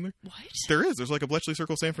something that's on there? What? There is. There's like a Bletchley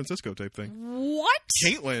Circle San Francisco type thing. What?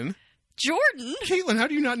 Caitlin, Jordan? how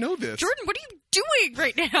do you not know this? Jordan, what are you doing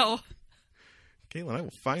right now? Caitlin, I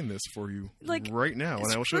will find this for you Like, right now,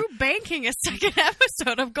 and I will show. Screw banking a second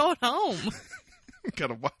episode. I'm going home.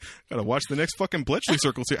 Gotta watch the next fucking Bletchley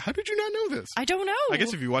Circle series. How did you not know this? I don't know. I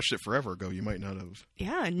guess if you watched it forever ago, you might not have.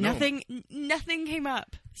 Yeah, nothing came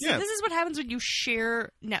up. So Yeah. this is what happens when you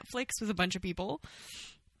share Netflix with a bunch of people.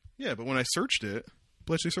 Yeah, but when I searched it,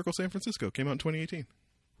 Bletchley Circle San Francisco came out in 2018.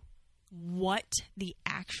 What the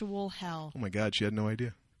actual hell? Oh my god, she had no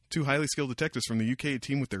idea. Two highly skilled detectives from the UK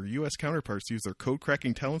team with their US counterparts use their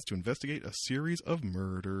code-cracking talents to investigate a series of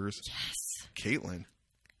murders. Yes. Caitlin,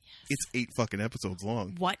 it's 8 fucking episodes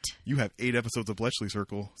long. What? You have 8 episodes of Bletchley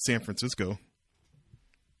Circle San Francisco.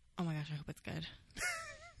 Oh my gosh, I hope it's good.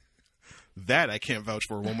 That I can't vouch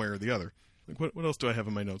for one way or the other. Like, what else do I have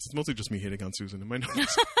in my notes? It's mostly just me hitting on Susan in my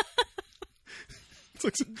notes. It's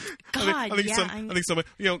like, I think somebody,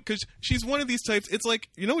 because she's one of these types. It's like,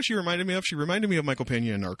 you know what she reminded me of? She reminded me of Michael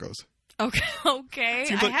Pena in Narcos. Okay.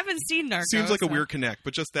 Seems I like- haven't seen Narcos. Seems like a so- weird connect,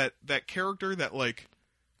 but just that character that like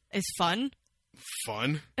Is fun.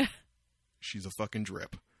 fun. She's a fucking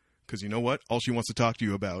drip. Because you know what? All she wants to talk to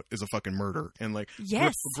you about is a fucking murder. And like,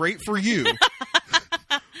 Yes. great for you.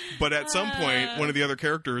 But at some point, one of the other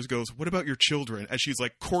characters goes, "What about your children?" As she's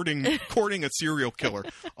like courting a serial killer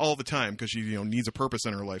all the time because she needs a purpose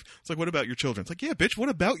in her life. It's like, "What about your children?" It's like, "Yeah, bitch, what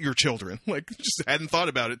about your children?" Like, just hadn't thought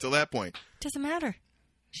about it till that point. Doesn't matter.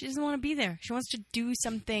 She doesn't want to be there. She wants to do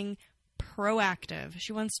something proactive.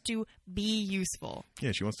 She wants to be useful.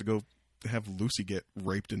 Yeah, she wants to go have Lucy get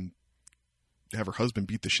raped and have her husband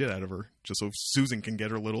beat the shit out of her just so Susan can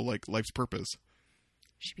get her little like life's purpose.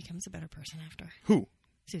 She becomes a better person after. Who?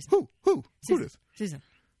 Susan. Who Susan. does? Susan.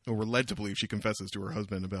 Oh, we're led to believe she confesses to her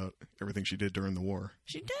husband about everything she did during the war.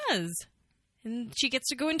 She does. And she gets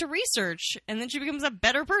to go into research, and then she becomes a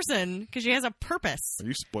better person because she has a purpose. Are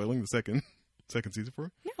you spoiling the second season for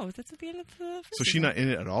her? No, that's at the end of the first So she's season. not in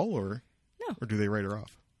it at all, or No. or do they write her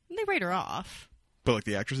off? They write her off. But like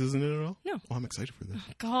the actress isn't in it at all? No. Well, I'm excited for this.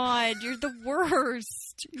 God, you're the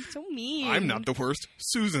worst. You're so mean. I'm not the worst.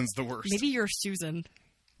 Susan's the worst. Maybe you're Susan.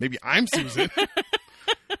 Maybe I'm Susan.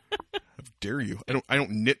 How dare you? I don't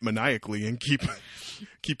knit maniacally and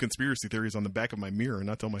keep conspiracy theories on the back of my mirror and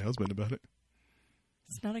not tell my husband about it.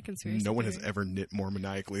 It's not a conspiracy. No one has theory. ever knit more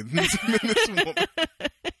maniacally than this woman.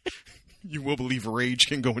 You will believe rage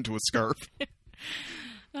can go into a scarf.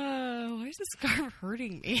 Why is this scarf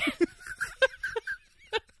hurting me?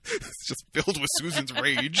 It's just filled with Susan's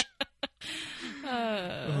rage.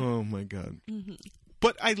 Oh my god. Mm-hmm.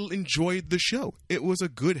 But I enjoyed the show. It was a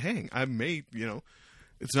good hang. I may,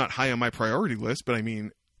 it's not high on my priority list, but I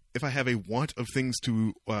mean, if I have a want of things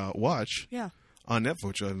to watch Yeah. on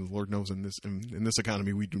Netflix, Lord knows in this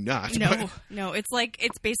economy we do not. No, But no.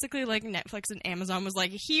 It's basically like Netflix and Amazon was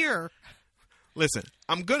like, here. listen,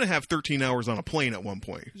 I'm gonna have 13 hours on a plane at one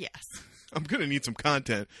point. Yes. I'm gonna need some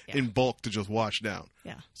content Yeah. in bulk to just wash down.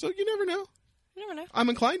 Yeah. So you never know. You never know. I'm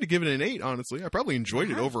inclined to give it an 8. Honestly, I probably enjoyed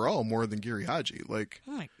it Uh-huh. overall more than Gary Haji. Like.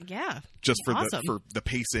 Oh my, yeah. Just for Awesome. the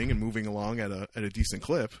pacing and moving along at a decent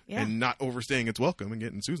clip Yeah. and not overstaying its welcome and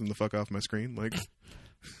getting Susan the fuck off my screen. Like,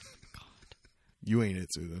 you ain't it,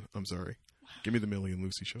 Susan. I'm sorry. Give me the Millie and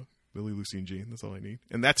Lucy show. Millie, Lucy, and Jean. That's all I need.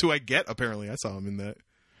 And that's who I get. Apparently, I saw him in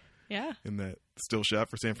Yeah. that still shot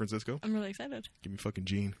for San Francisco. I'm really excited. Give me fucking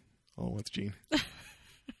Jean. All I want's Jean.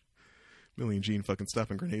 Millie and Jean fucking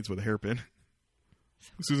stopping grenades with a hairpin.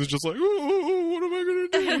 Susan's just like, oh, what am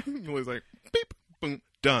I gonna do? Millie's like, beep, boom,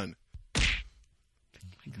 done.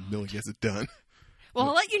 Millie gets it done. Well,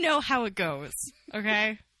 I'll let you know how it goes.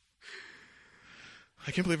 Okay.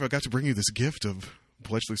 I can't believe I got to bring you this gift of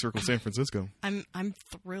Bletchley Circle San Francisco. I'm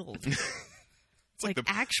thrilled. It's like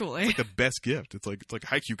actually. the best gift. It's like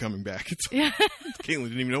Haikyuu coming back. It's Yeah. Caitlin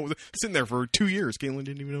didn't even know it was sitting there for 2 years. Caitlin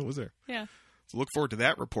didn't even know it was there. Yeah. So look forward to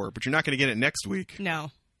that report. But you're not going to get it next week.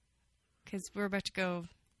 No. Because we're about to go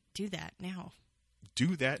do that now.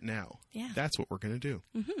 Do that now. Yeah. That's what we're going to do.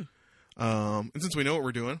 Mm-hmm. And since we know what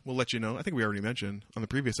we're doing, we'll let you know. I think we already mentioned on the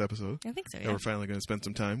previous episode I think so, that yeah. we're finally going to spend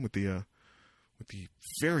some time with the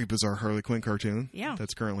very bizarre Harley Quinn cartoon Yeah.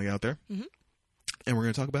 that's currently out there. Mhm. And we're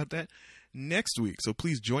going to talk about that next week. So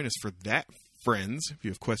please join us for that, friends. If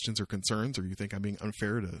you have questions or concerns, or you think I'm being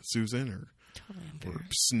unfair to Susan or Totally or unfair.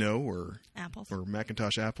 Snow or Apples.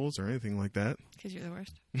 Macintosh apples or anything like that, Because you're the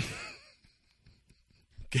worst.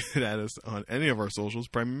 get at us on any of our socials,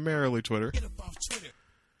 primarily Twitter.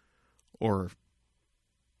 Or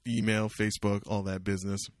email, Facebook, all that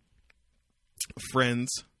business. Friends,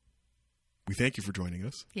 We thank you for joining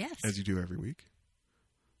us, Yes. as you do every week.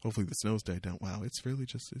 Hopefully the snow's died down. Wow, it's really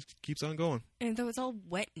just, it keeps on going. And though it's all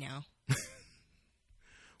wet now.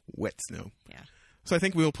 Wet snow. Yeah. So I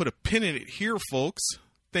think we'll put a pin in it here, folks.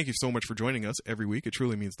 Thank you so much for joining us every week. It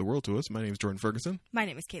truly means the world to us. My name is Jordan Ferguson. My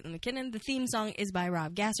name is Caitlin McKinnon. The theme song is by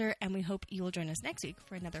Rob Gasser, and we hope you will join us next week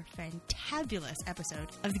for another fantabulous episode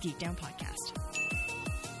of the Geek Down Podcast.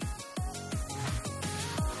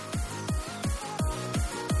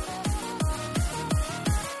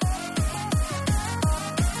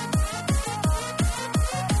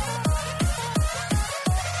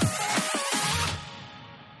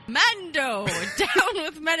 Mando! Down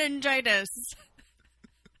with meningitis!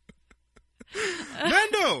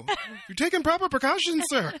 Mando! You're taking proper precautions,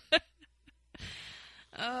 sir.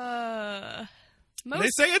 They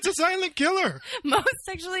say it's a silent killer. Most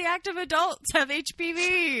sexually active adults have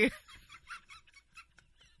HPV.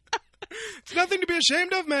 It's nothing to be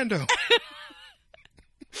ashamed of, Mando.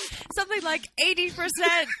 Something like 80%.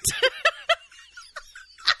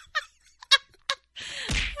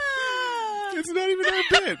 It's not even our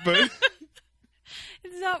bit, but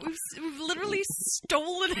It's not. We've literally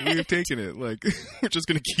stolen it. we've taken it. Like, we're just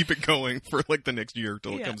going to keep it going for like the next year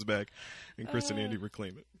till it Yeah. comes back and Chris and Andy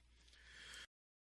reclaim it.